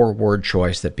there is poor word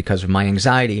choice that because of my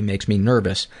anxiety makes me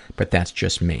nervous, but that's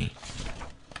just me.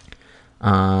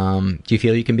 Do you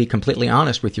feel you can be completely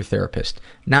honest with your therapist?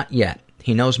 Not yet.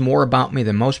 He knows more about me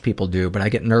than most people do, but I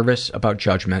get nervous about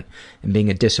judgment and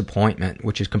being a disappointment,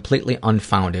 which is completely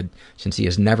unfounded since he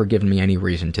has never given me any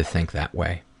reason to think that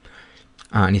way.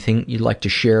 Anything you'd like to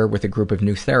share with a group of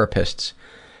new therapists?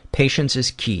 Patience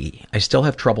is key. I still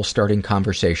have trouble starting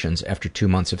conversations after 2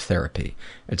 months of therapy.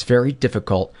 It's very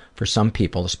difficult for some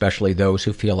people, especially those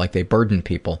who feel like they burden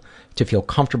people, to feel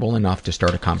comfortable enough to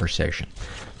start a conversation.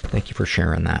 Thank you for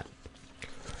sharing that.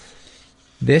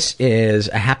 This is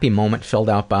a happy moment filled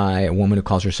out by a woman who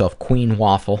calls herself Queen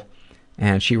Waffle.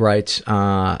 And she writes,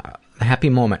 a happy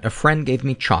moment. A friend gave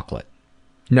me chocolate,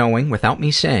 knowing, without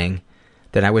me saying,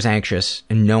 that I was anxious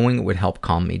and knowing it would help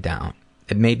calm me down.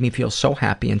 It made me feel so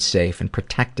happy and safe and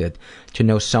protected to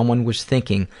know someone was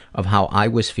thinking of how I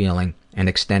was feeling and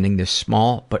extending this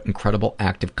small but incredible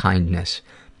act of kindness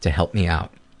to help me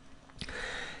out.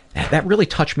 That really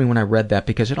touched me when I read that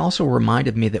because it also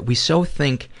reminded me that we so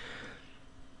think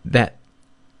that,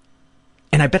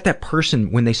 and I bet that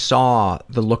person, when they saw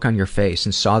the look on your face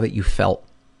and saw that you felt,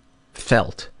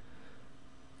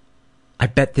 I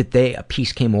bet that a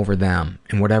peace came over them,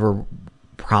 and whatever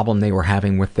problem they were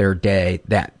having with their day,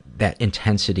 that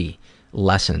intensity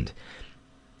lessened.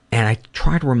 And I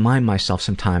try to remind myself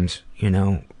sometimes,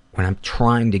 when I'm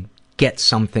trying to get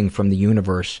something from the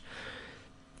universe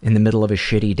in the middle of a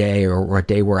shitty day or a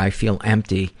day where I feel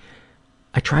empty,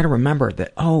 I try to remember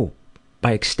that,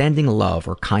 by extending love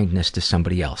or kindness to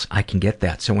somebody else, I can get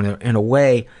that. So in a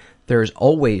way, there's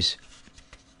always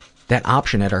that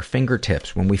option at our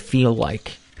fingertips when we feel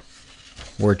like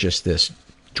we're just this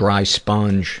dry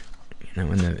sponge,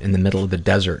 in the middle of the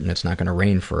desert and it's not going to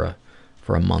rain for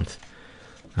a month.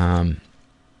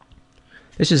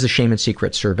 This is the Shame and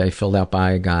Secret survey filled out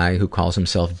by a guy who calls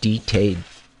himself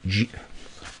DTJ.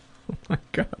 Oh my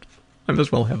God. I might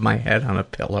as well have my head on a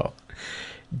pillow.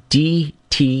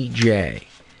 DTJ.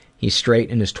 He's straight,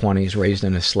 in his 20s, raised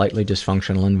in a slightly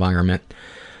dysfunctional environment.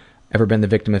 Ever been the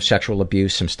victim of sexual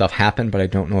abuse? Some stuff happened, but I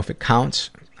don't know if it counts.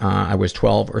 I was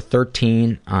 12 or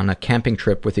 13 on a camping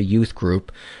trip with a youth group.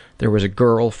 There was a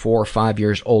girl 4 or 5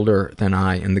 years older than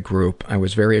I in the group. I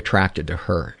was very attracted to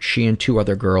her. She and 2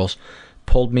 other girls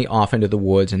pulled me off into the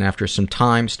woods and after some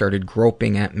time started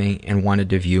groping at me and wanted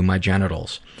to view my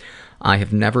genitals. I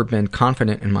have never been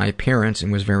confident in my appearance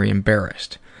and was very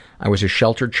embarrassed. I was a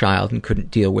sheltered child and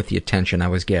couldn't deal with the attention I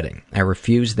was getting. I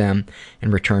refused them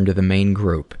and returned to the main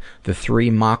group. The 3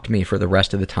 mocked me for the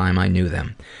rest of the time I knew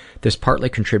them. This partly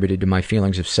contributed to my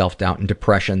feelings of self-doubt and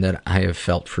depression that I have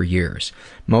felt for years.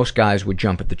 Most guys would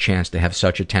jump at the chance to have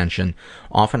such attention.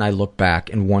 Often I look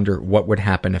back and wonder what would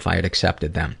happen if I had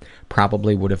accepted them.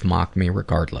 Probably would have mocked me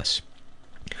regardless.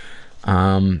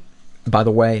 By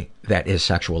the way, that is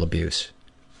sexual abuse.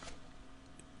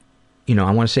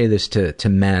 I want to say this to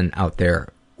men out there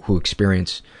who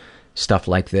experience stuff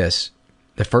like this.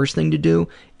 The first thing to do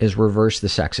is reverse the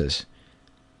sexes.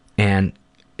 And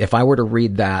if I were to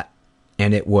read that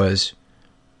and it was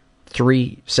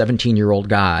 3 17-year-old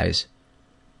guys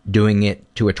doing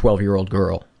it to a 12-year-old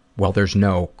girl, well, there's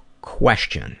no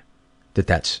question that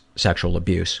that's sexual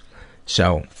abuse.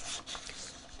 So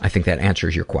I think that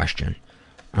answers your question.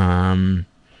 Have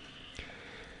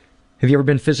you ever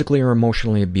been physically or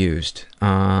emotionally abused?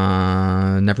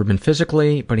 Never been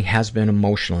physically, but he has been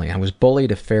emotionally. I was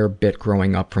bullied a fair bit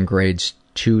growing up from grades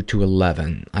 2 to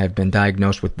 11. I have been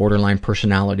diagnosed with borderline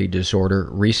personality disorder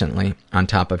recently, on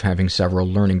top of having several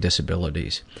learning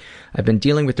disabilities. I've been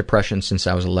dealing with depression since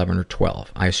I was 11 or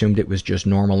 12. I assumed it was just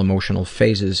normal emotional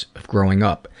phases of growing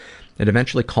up. It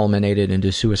eventually culminated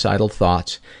into suicidal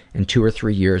thoughts and 2 or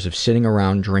 3 years of sitting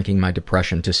around drinking my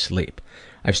depression to sleep.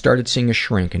 I've started seeing a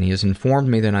shrink, and he has informed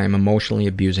me that I am emotionally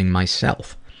abusing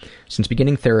myself. Since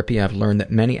beginning therapy, I've learned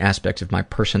that many aspects of my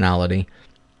personality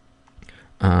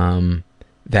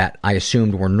that I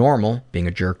assumed were normal, being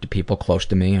a jerk to people close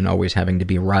to me and always having to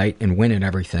be right and win at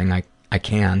everything I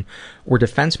can, were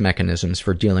defense mechanisms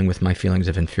for dealing with my feelings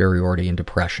of inferiority and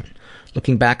depression.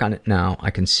 Looking back on it now,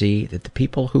 I can see that the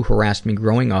people who harassed me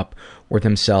growing up were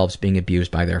themselves being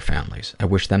abused by their families. I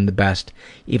wish them the best,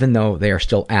 even though they are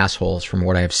still assholes from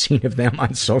what I have seen of them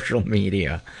on social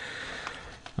media.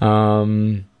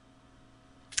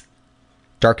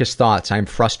 Darkest thoughts. I am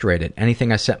frustrated.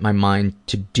 Anything I set my mind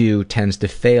to do tends to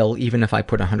fail, even if I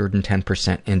put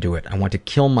 110% into it. I want to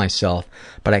kill myself,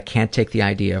 but I can't take the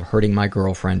idea of hurting my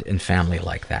girlfriend and family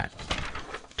like that.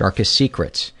 Darkest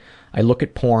secrets. I look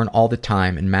at porn all the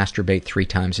time and masturbate 3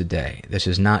 times a day. This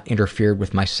has not interfered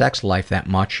with my sex life that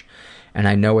much, and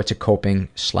I know it's a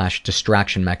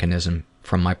coping/distraction mechanism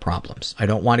from my problems. I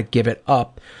don't want to give it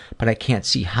up, but I can't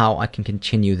see how I can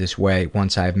continue this way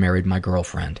once I have married my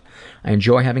girlfriend. I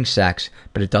enjoy having sex,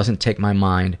 but it doesn't take my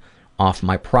mind off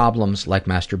my problems like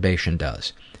masturbation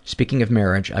does. Speaking of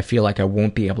marriage, I feel like I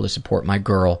won't be able to support my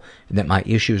girl and that my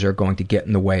issues are going to get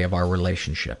in the way of our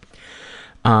relationship.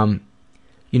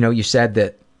 You know, you said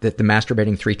that the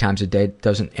masturbating 3 times a day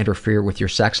doesn't interfere with your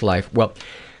sex life. Well,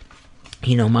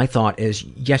 you know, my thought is,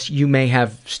 yes, you may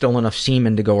have still enough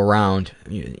semen to go around,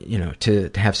 you know,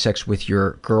 to have sex with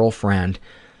your girlfriend,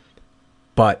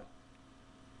 but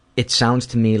it sounds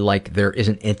to me like there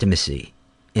isn't intimacy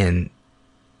in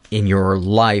your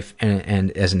life,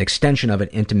 and as an extension of it,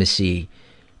 intimacy,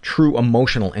 true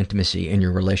emotional intimacy in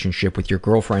your relationship with your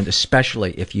girlfriend,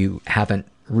 especially if you haven't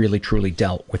really truly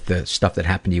dealt with the stuff that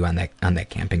happened to you on that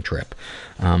camping trip.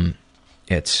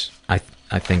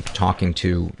 I think talking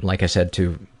to, like I said,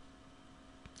 to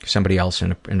somebody else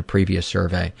in a previous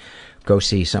survey, go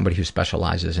see somebody who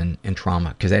specializes in trauma,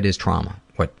 because that is trauma,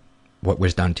 what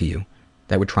was done to you.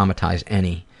 That would traumatize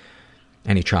any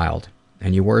child,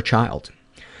 and you were a child.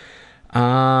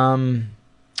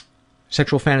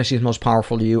 Sexual fantasies most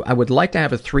powerful to you. I would like to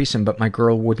have a threesome, but my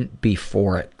girl wouldn't be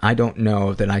for it. I don't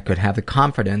know that I could have the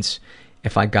confidence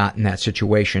if I got in that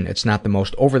situation. It's not the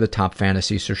most over-the-top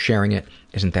fantasy, so sharing it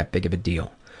isn't that big of a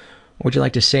deal. What would you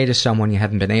like to say to someone you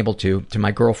haven't been able to? To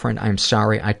my girlfriend, I am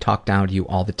sorry I talk down to you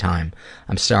all the time.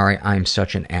 I'm sorry I am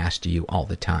such an ass to you all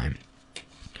the time.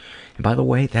 And by the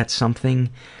way, that's something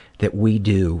that we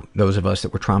do, those of us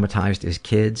that were traumatized as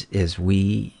kids, is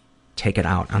we take it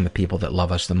out on the people that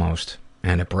love us the most.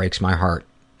 And it breaks my heart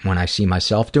when I see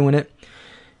myself doing it,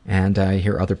 and I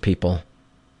hear other people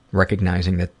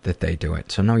recognizing that they do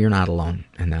it. So no, you're not alone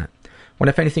in that. What,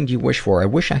 if anything, do you wish for? I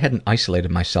wish I hadn't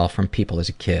isolated myself from people as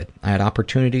a kid. I had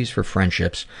opportunities for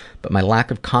friendships, but my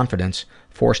lack of confidence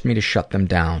forced me to shut them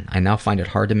down. I now find it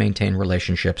hard to maintain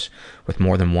relationships with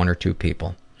more than 1 or 2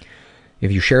 people.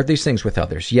 Have you shared these things with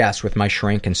others? Yes, with my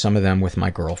shrink, and some of them with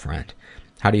my girlfriend.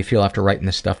 How do you feel after writing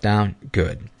this stuff down?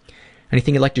 Good.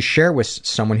 Anything you'd like to share with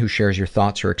someone who shares your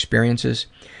thoughts or experiences?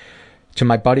 To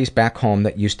my buddies back home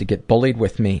that used to get bullied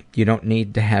with me, you don't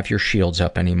need to have your shields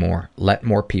up anymore. Let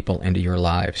more people into your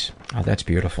lives. Oh, that's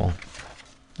beautiful.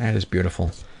 That is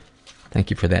beautiful. Thank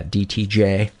you for that,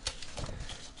 DTJ.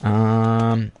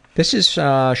 This is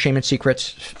Shame and Secrets,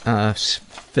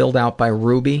 filled out by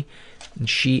Ruby. And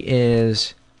she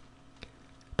is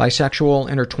bisexual,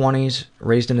 in her 20s,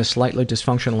 raised in a slightly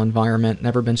dysfunctional environment,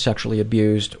 never been sexually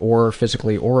abused, or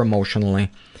physically or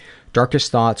emotionally.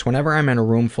 Darkest thoughts. Whenever I'm in a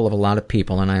room full of a lot of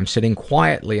people and I am sitting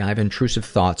quietly, I have intrusive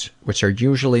thoughts, which are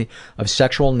usually of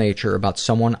sexual nature, about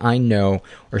someone I know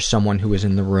or someone who is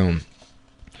in the room.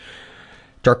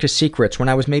 Darkest secrets. When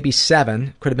I was maybe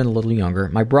 7, could have been a little younger,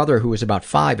 my brother, who was about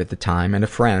 5 at the time, and a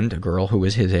friend, a girl who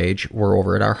was his age, were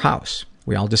over at our house.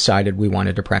 We all decided we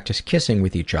wanted to practice kissing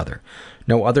with each other.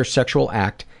 No other sexual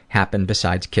act happened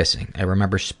besides kissing. I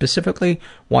remember specifically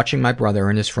watching my brother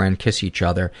and his friend kiss each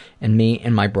other, and me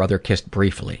and my brother kissed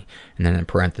briefly. And then in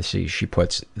parentheses, she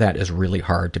puts, that is really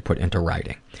hard to put into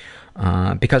writing.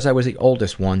 Because I was the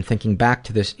oldest one, thinking back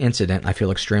to this incident, I feel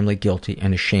extremely guilty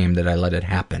and ashamed that I let it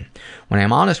happen. When I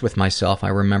am honest with myself, I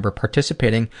remember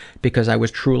participating because I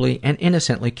was truly and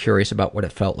innocently curious about what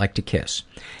it felt like to kiss.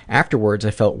 Afterwards,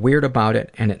 I felt weird about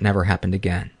it, and it never happened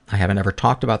again. I haven't ever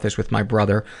talked about this with my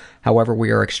brother. However,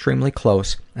 we are extremely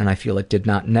close, and I feel it did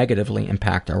not negatively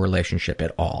impact our relationship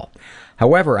at all.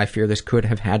 However, I fear this could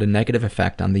have had a negative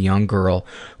effect on the young girl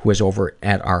who was over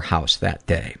at our house that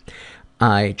day.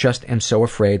 I just am so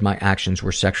afraid my actions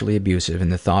were sexually abusive,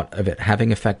 and the thought of it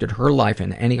having affected her life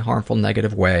in any harmful,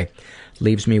 negative way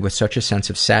leaves me with such a sense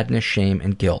of sadness, shame,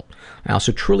 and guilt. I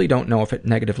also truly don't know if it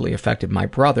negatively affected my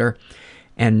brother,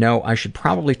 and know I should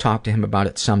probably talk to him about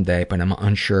it someday, but I'm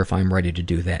unsure if I'm ready to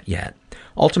do that yet.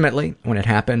 Ultimately, when it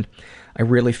happened, I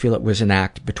really feel it was an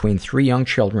act between 3 young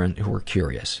children who were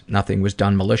curious. Nothing was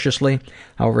done maliciously.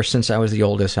 However, since I was the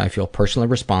oldest, I feel personally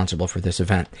responsible for this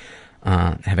event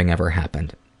having ever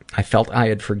happened. I felt I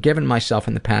had forgiven myself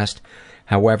in the past.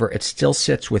 However, it still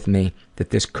sits with me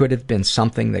that this could have been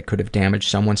something that could have damaged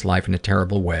someone's life in a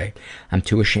terrible way. I'm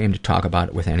too ashamed to talk about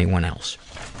it with anyone else.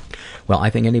 Well, I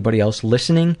think anybody else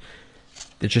listening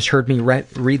that just heard me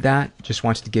read that just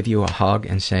wants to give you a hug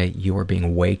and say you are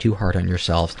being way too hard on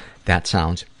yourselves. That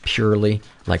sounds purely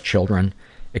like children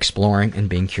exploring and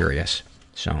being curious.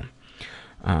 So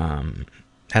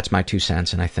that's my 2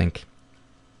 cents, and I think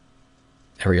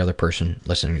every other person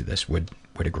listening to this would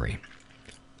agree.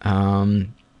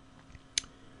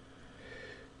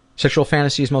 Sexual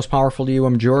fantasies most powerful to you.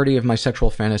 A majority of my sexual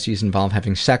fantasies involve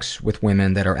having sex with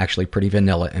women that are actually pretty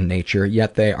vanilla in nature,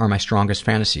 yet they are my strongest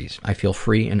fantasies. I feel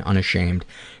free and unashamed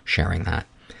sharing that.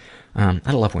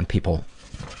 I love when people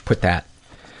put that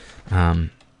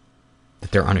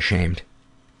they're unashamed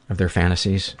of their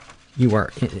fantasies. You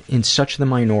are in such the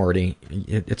minority.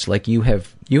 It's like you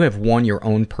have won your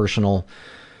own personal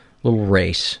little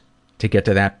race to get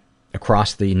to that,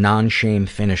 across the non-shame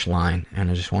finish line, and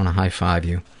I just want to high-five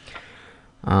you.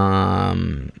 How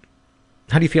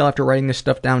do you feel after writing this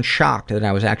stuff down? Shocked that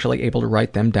I was actually able to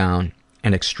write them down,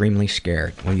 and extremely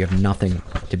scared. Well, you have nothing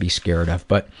to be scared of,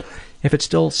 but if it's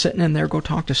still sitting in there, go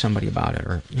talk to somebody about it,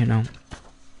 or you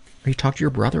talk to your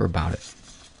brother about it.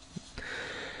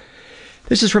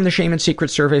 This is from the Shame and Secret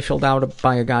survey filled out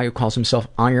by a guy who calls himself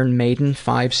Iron Maiden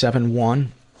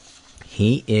 571.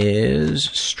 He is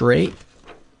straight,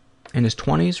 in his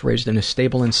 20s, raised in a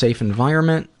stable and safe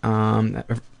environment,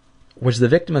 was the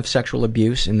victim of sexual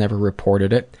abuse and never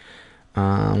reported it.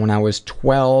 When I was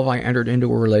 12, I entered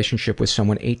into a relationship with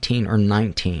someone 18 or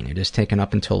 19. It has taken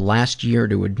up until last year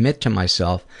to admit to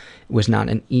myself it was not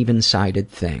an even-sided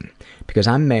thing. Because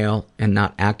I'm male and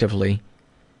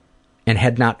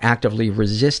had not actively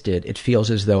resisted, it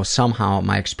feels as though somehow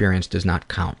my experience does not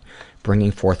count,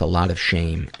 bringing forth a lot of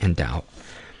shame and doubt.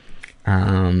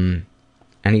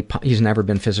 And he's never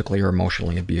been physically or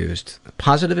emotionally abused.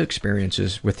 Positive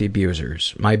experiences with the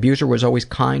abusers. My abuser was always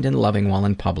kind and loving while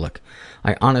in public.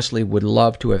 I honestly would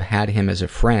love to have had him as a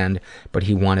friend, but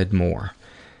he wanted more.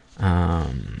 Yeah,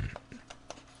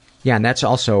 and that's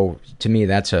also, to me,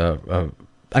 that's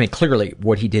clearly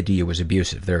what he did to you was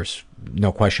abusive. There's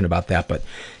no question about that, but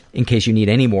in case you need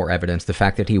any more evidence, the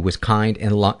fact that he was kind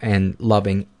and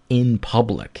loving in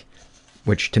public,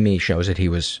 which to me shows that he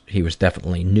was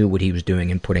definitely knew what he was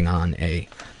doing and putting on an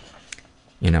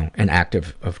act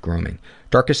of grooming.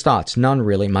 Darkest thoughts? None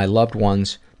really. My loved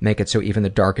ones make it so even the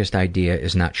darkest idea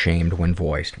is not shamed when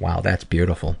voiced. Wow, that's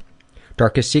beautiful.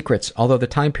 Darkest secrets? Although the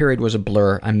time period was a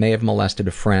blur, I may have molested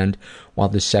a friend while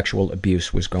this sexual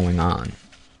abuse was going on.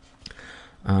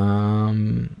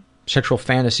 Sexual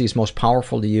fantasies most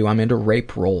powerful to you. I'm into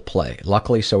rape role play.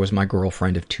 Luckily, so is my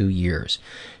girlfriend of 2 years.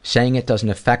 Saying it doesn't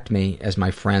affect me, as my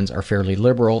friends are fairly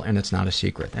liberal and it's not a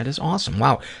secret. That is awesome.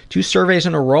 Wow. 2 surveys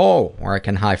in a row where I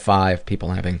can high five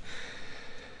people having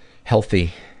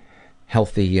healthy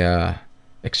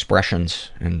expressions,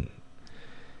 and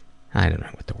I don't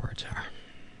know what the words are.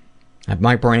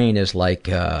 My brain is like,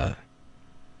 have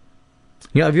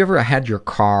you ever had your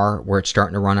car where it's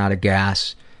starting to run out of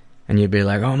gas? And you'd be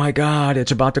like, oh my god,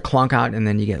 it's about to clunk out, and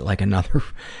then you get like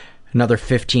another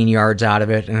 15 yards out of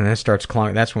it, and then it starts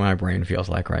clunking. That's what my brain feels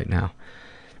like right now.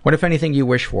 What, if anything, you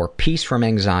wish for? Peace from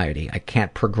anxiety. I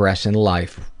can't progress in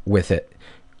life with it,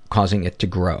 causing it to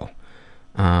grow.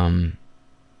 He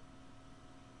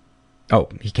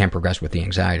can't progress with the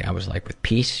anxiety. I was like, with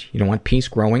peace? You don't want peace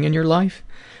growing in your life?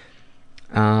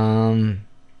 How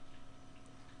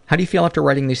do you feel after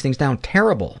writing these things down?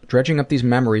 Terrible. Dredging up these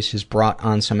memories has brought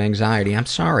on some anxiety. I'm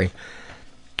sorry.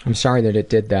 I'm sorry that it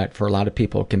did that. For a lot of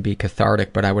people, it can be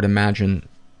cathartic, but I would imagine,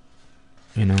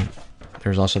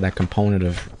 there's also that component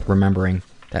of remembering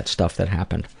that stuff that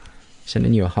happened.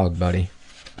 Sending you a hug, buddy.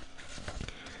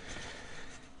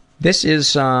 This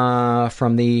is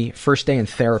from the First Day in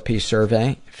Therapy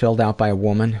survey, filled out by a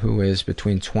woman who is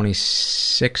between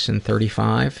 26 and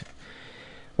 35.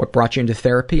 What brought you into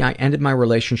therapy? I ended my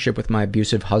relationship with my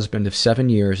abusive husband of 7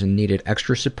 years and needed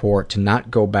extra support to not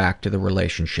go back to the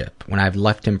relationship. When I've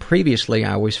left him previously,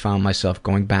 I always found myself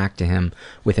going back to him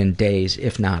within days,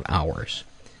 if not hours.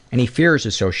 Any fears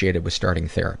associated with starting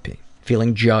therapy?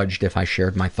 feeling judged if I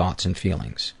shared my thoughts and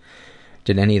feelings.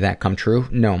 Did any of that come true?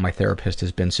 No, my therapist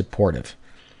has been supportive.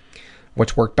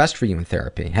 What's worked best for you in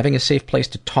therapy? Having a safe place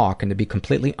to talk and to be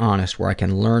completely honest where I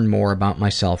can learn more about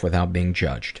myself without being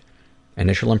judged.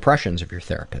 Initial impressions of your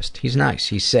therapist. He's nice.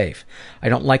 He's safe. I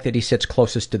don't like that he sits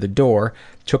closest to the door.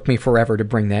 Took me forever to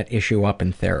bring that issue up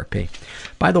in therapy.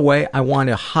 By the way,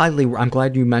 I'm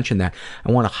glad you mentioned that.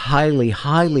 I want to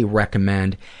highly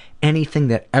recommend anything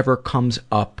that ever comes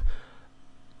up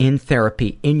in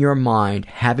therapy, in your mind,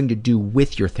 having to do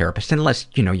with your therapist, unless,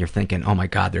 you're thinking, oh my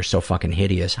God, they're so fucking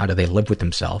hideous. How do they live with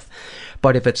themselves?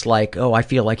 But if it's like, oh, I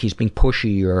feel like he's being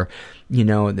pushy, or,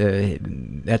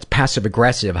 that's passive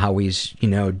aggressive, how he's,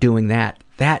 doing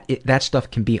that stuff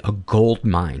can be a gold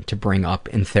mine to bring up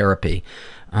in therapy.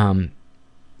 So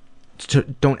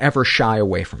don't ever shy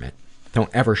away from it.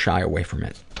 Don't ever shy away from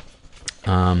it.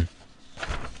 And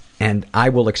I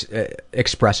will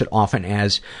express it often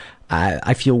as,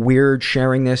 I feel weird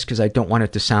sharing this because I don't want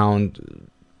it to sound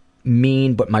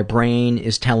mean, but my brain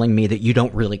is telling me that you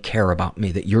don't really care about me,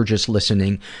 that you're just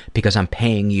listening because I'm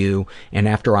paying you, and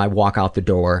after I walk out the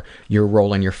door, you're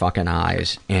rolling your fucking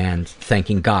eyes and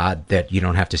thanking God that you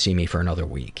don't have to see me for another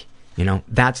week.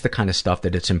 That's the kind of stuff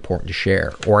that it's important to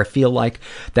share. Or I feel like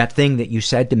that thing that you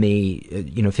said to me,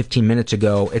 15 minutes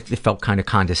ago, it felt kind of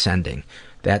condescending.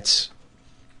 Talk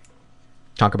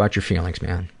about your feelings,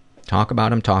 man. Talk about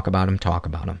them.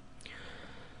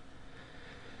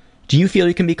 Do you feel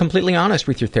you can be completely honest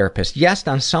with your therapist? Yes,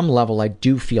 on some level I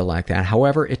do feel like that.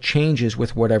 However, it changes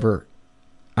with whatever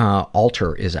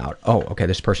alter is out. Oh, okay,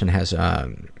 this person has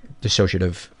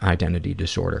dissociative identity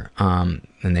disorder, and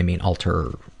they mean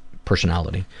alter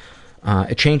personality.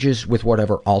 It changes with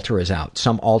whatever alter is out.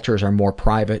 Some alters are more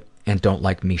private and don't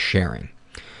like me sharing.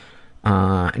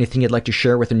 Anything you'd like to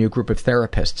share with a new group of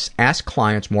therapists? Ask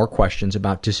clients more questions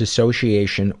about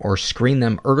disassociation or screen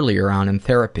them earlier on in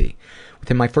therapy.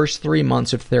 Within my first 3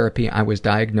 months of therapy, I was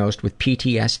diagnosed with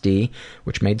PTSD,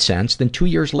 which made sense. Then 2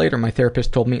 years later, my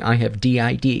therapist told me I have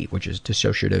DID, which is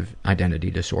dissociative identity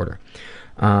disorder.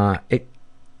 I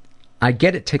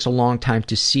get it takes a long time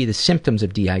to see the symptoms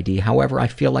of DID. However, I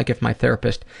feel like if my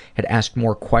therapist had asked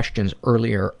more questions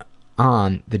earlier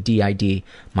on, the DID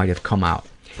might have come out.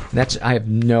 I have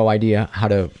no idea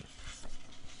I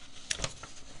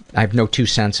have no 2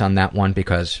 cents on that one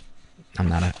because I'm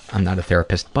not a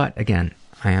therapist. But again,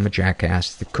 I am a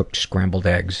jackass that cooked scrambled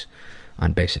eggs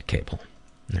on basic cable.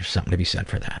 And there's something to be said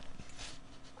for that.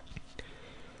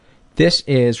 This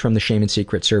is from the Shame and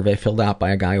Secret survey filled out by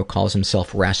a guy who calls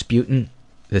himself Rasputin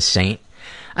the Saint.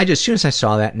 As soon as I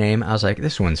saw that name, I was like,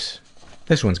 this one's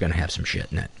going to have some shit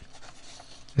in it.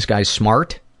 This guy's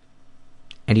smart,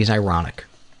 and he's ironic.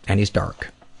 And he's dark.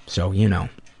 So, He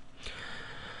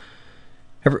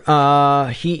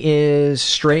is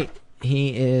straight.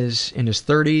 He is in his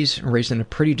 30s, raised in a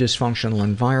pretty dysfunctional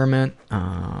environment.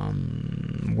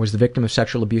 Was the victim of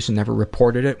sexual abuse and never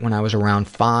reported it. When I was around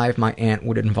 5, my aunt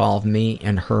would involve me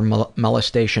in her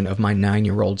molestation of my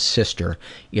 9-year-old sister,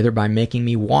 either by making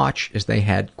me watch as they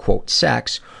had, quote,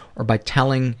 sex, or by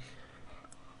telling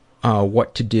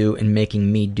what to do and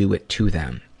making me do it to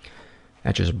them.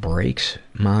 That just breaks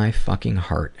my fucking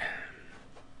heart.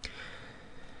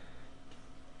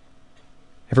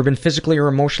 Ever been physically or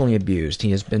emotionally abused? He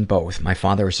has been both. My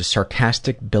father is a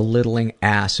sarcastic, belittling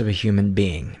ass of a human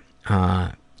being.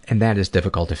 And that is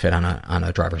difficult to fit on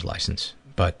a driver's license.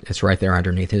 But it's right there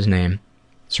underneath his name.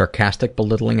 Sarcastic,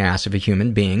 belittling ass of a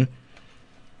human being.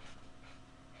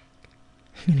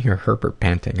 You can hear Herbert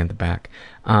panting in the back.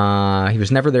 He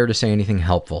was never there to say anything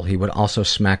helpful. He would also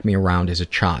smack me around as a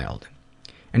child.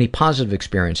 Any positive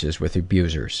experiences with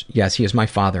abusers? Yes, he is my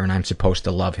father and I'm supposed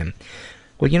to love him.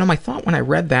 Well, my thought when I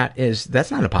read that is,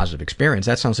 that's not a positive experience.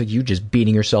 That sounds like you just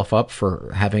beating yourself up for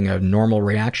having a normal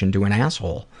reaction to an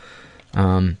asshole.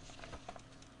 And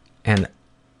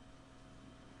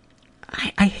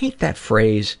I hate that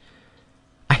phrase.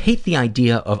 I hate the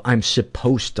idea of I'm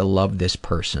supposed to love this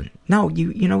person. No,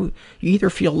 you either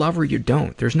feel love or you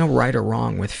don't. There's no right or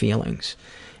wrong with feelings.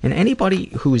 And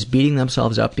anybody who is beating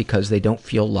themselves up because they don't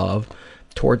feel love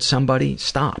towards somebody,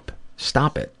 stop.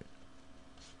 Stop it.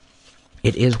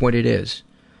 It is what it is.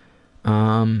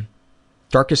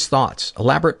 Darkest thoughts.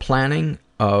 Elaborate planning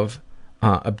of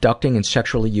abducting and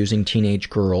sexually using teenage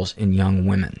girls and young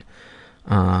women.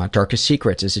 Darkest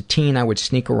secrets. As a teen, I would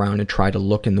sneak around and try to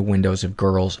look in the windows of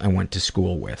girls I went to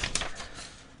school with.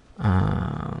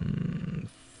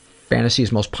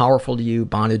 Fantasies most powerful to you.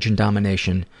 Bondage and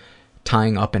domination.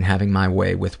 Tying up and having my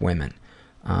way with women.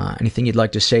 Anything you'd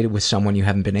like to say with someone you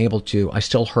haven't been able to? I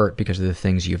still hurt because of the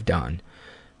things you've done.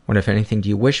 What, if anything, do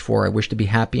you wish for? I wish to be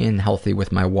happy and healthy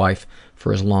with my wife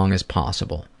for as long as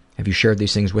possible. Have you shared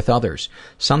these things with others?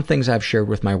 Some things I've shared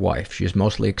with my wife. She is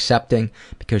mostly accepting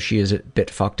because she is a bit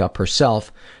fucked up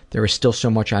herself. There is still so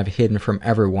much I've hidden from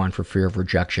everyone for fear of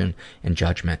rejection and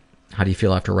judgment. How do you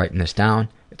feel after writing this down?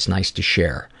 It's nice to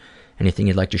share. Anything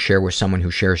you'd like to share with someone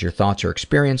who shares your thoughts or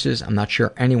experiences? I'm not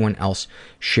sure anyone else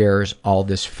shares all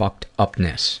this fucked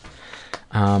upness.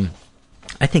 I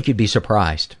think you'd be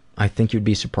surprised. I think you'd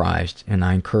be surprised. And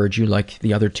I encourage you, like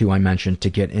the other two I mentioned, to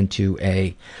get into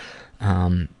a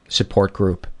support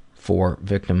group for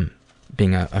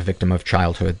being a victim of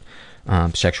childhood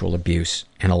sexual abuse.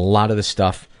 And a lot of the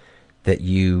stuff that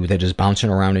is bouncing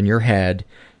around in your head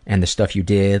and the stuff you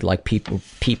did, like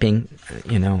peeping,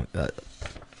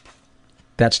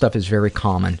 that stuff is very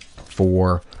common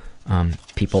for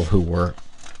people who were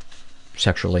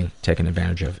sexually taken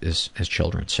advantage of as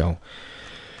children. So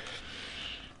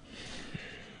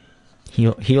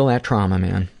heal that trauma,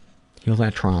 man. Heal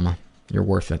that trauma. You're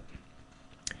worth it.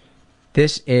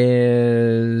 This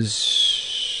is...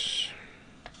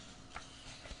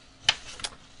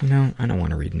 I don't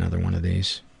want to read another one of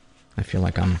these. I feel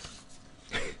like I'm...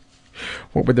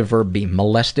 What would the verb be?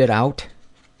 Molested out?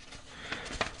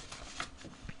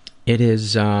 It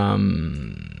is,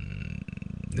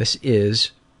 this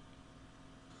is...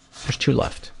 There's two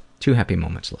left. 2 happy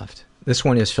moments left. This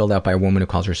one is filled out by a woman who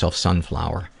calls herself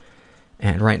Sunflower.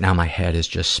 And right now my head is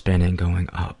just spinning, going,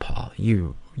 oh, Paul,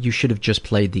 you should have just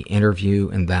played the interview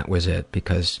and that was it,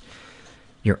 because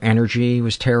your energy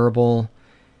was terrible.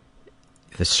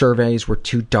 The surveys were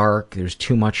too dark. There's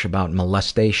too much about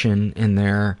molestation in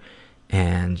there.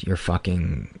 And you're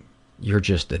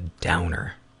just a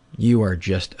downer. You are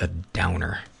just a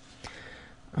downer.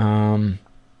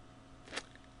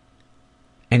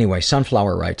 Anyway,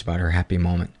 Sunflower writes about her happy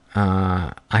moment.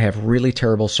 I have really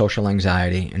terrible social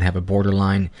anxiety and have a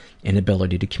borderline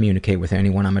inability to communicate with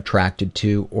anyone I'm attracted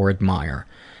to or admire.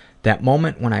 That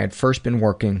moment when I had first been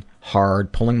working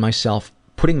hard, putting myself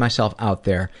out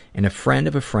there, and a friend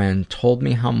of a friend told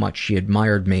me how much she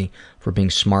admired me for being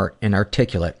smart and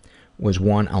articulate, was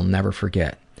one I'll never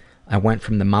forget. I went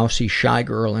from the mousy, shy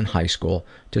girl in high school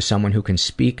to someone who can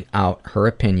speak out her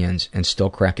opinions and still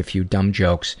crack a few dumb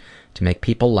jokes to make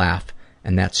people laugh,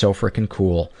 and that's so frickin'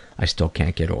 cool, I still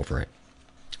can't get over it.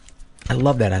 I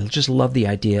love that. I just love the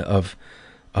idea of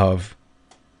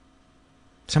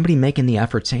somebody making the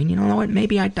effort, saying, you know what,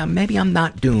 maybe I'm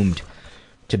not doomed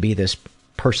to be this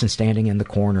person standing in the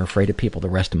corner afraid of people the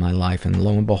rest of my life, and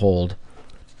lo and behold,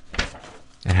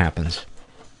 it happens.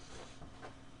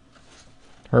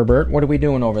 Herbert, what are we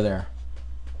doing over there?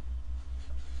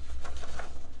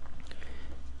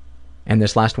 And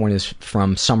this last one is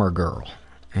from Summer Girl.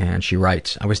 And she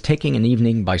writes, I was taking an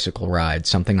evening bicycle ride,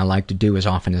 something I like to do as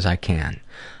often as I can.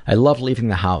 I love leaving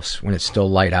the house when it's still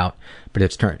light out, but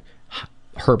it's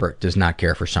Herbert does not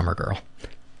care for Summer Girl.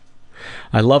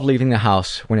 I love leaving the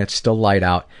house when it's still light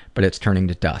out, but it's turning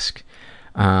to dusk.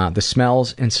 The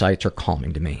smells and sights are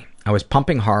calming to me. I was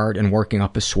pumping hard and working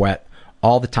up a sweat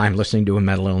all the time listening to a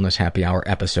Mental Illness Happy Hour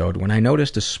episode when I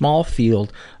noticed a small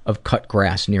field of cut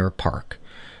grass near a park.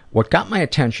 What got my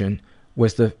attention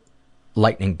was the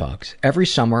lightning bugs. Every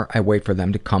summer I wait for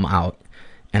them to come out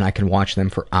and I can watch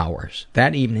them for hours.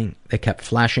 That evening they kept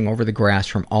flashing over the grass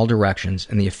from all directions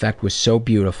and the effect was so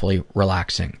beautifully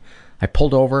relaxing. I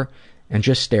pulled over and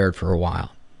just stared for a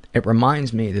while. It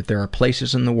reminds me that there are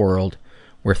places in the world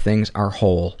where things are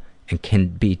whole and can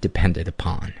be depended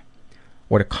upon.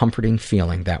 What a comforting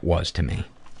feeling that was to me.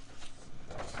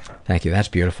 Thank you. That's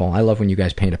beautiful. I love when you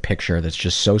guys paint a picture that's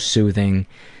just so soothing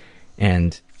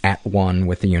and at one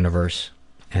with the universe.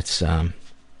 It's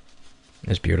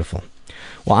beautiful.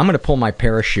 Well, I'm going to pull my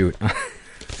parachute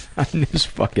on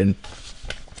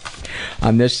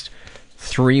this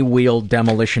 3-wheel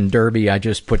demolition derby I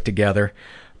just put together.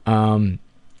 And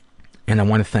I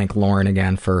want to thank Lauren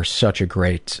again for such a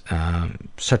great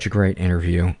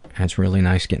interview. It's really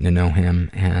nice getting to know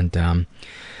him. And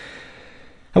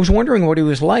I was wondering what he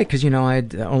was like, because,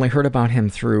 I'd only heard about him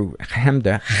through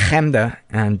Chemda,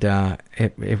 and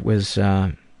it was,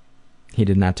 he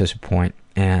did not disappoint.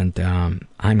 And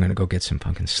I'm going to go get some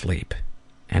fucking sleep.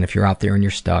 And if you're out there and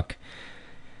you're stuck,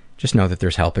 just know that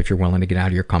there's help if you're willing to get out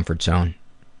of your comfort zone.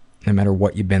 No matter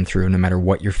what you've been through, no matter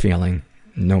what you're feeling,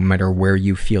 no matter where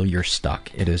you feel you're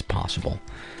stuck, it is possible.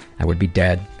 I would be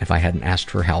dead if I hadn't asked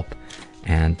for help.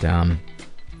 And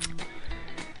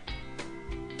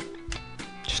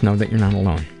just know that you're not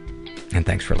alone. And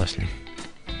thanks for listening.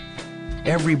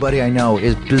 Everybody I know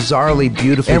is bizarrely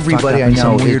beautifully fucked up in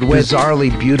some weird way.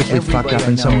 Bizarrely beautifully fucked up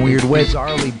in some weird way.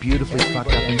 Bizarrely beautifully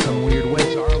fucked up in some weird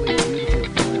way.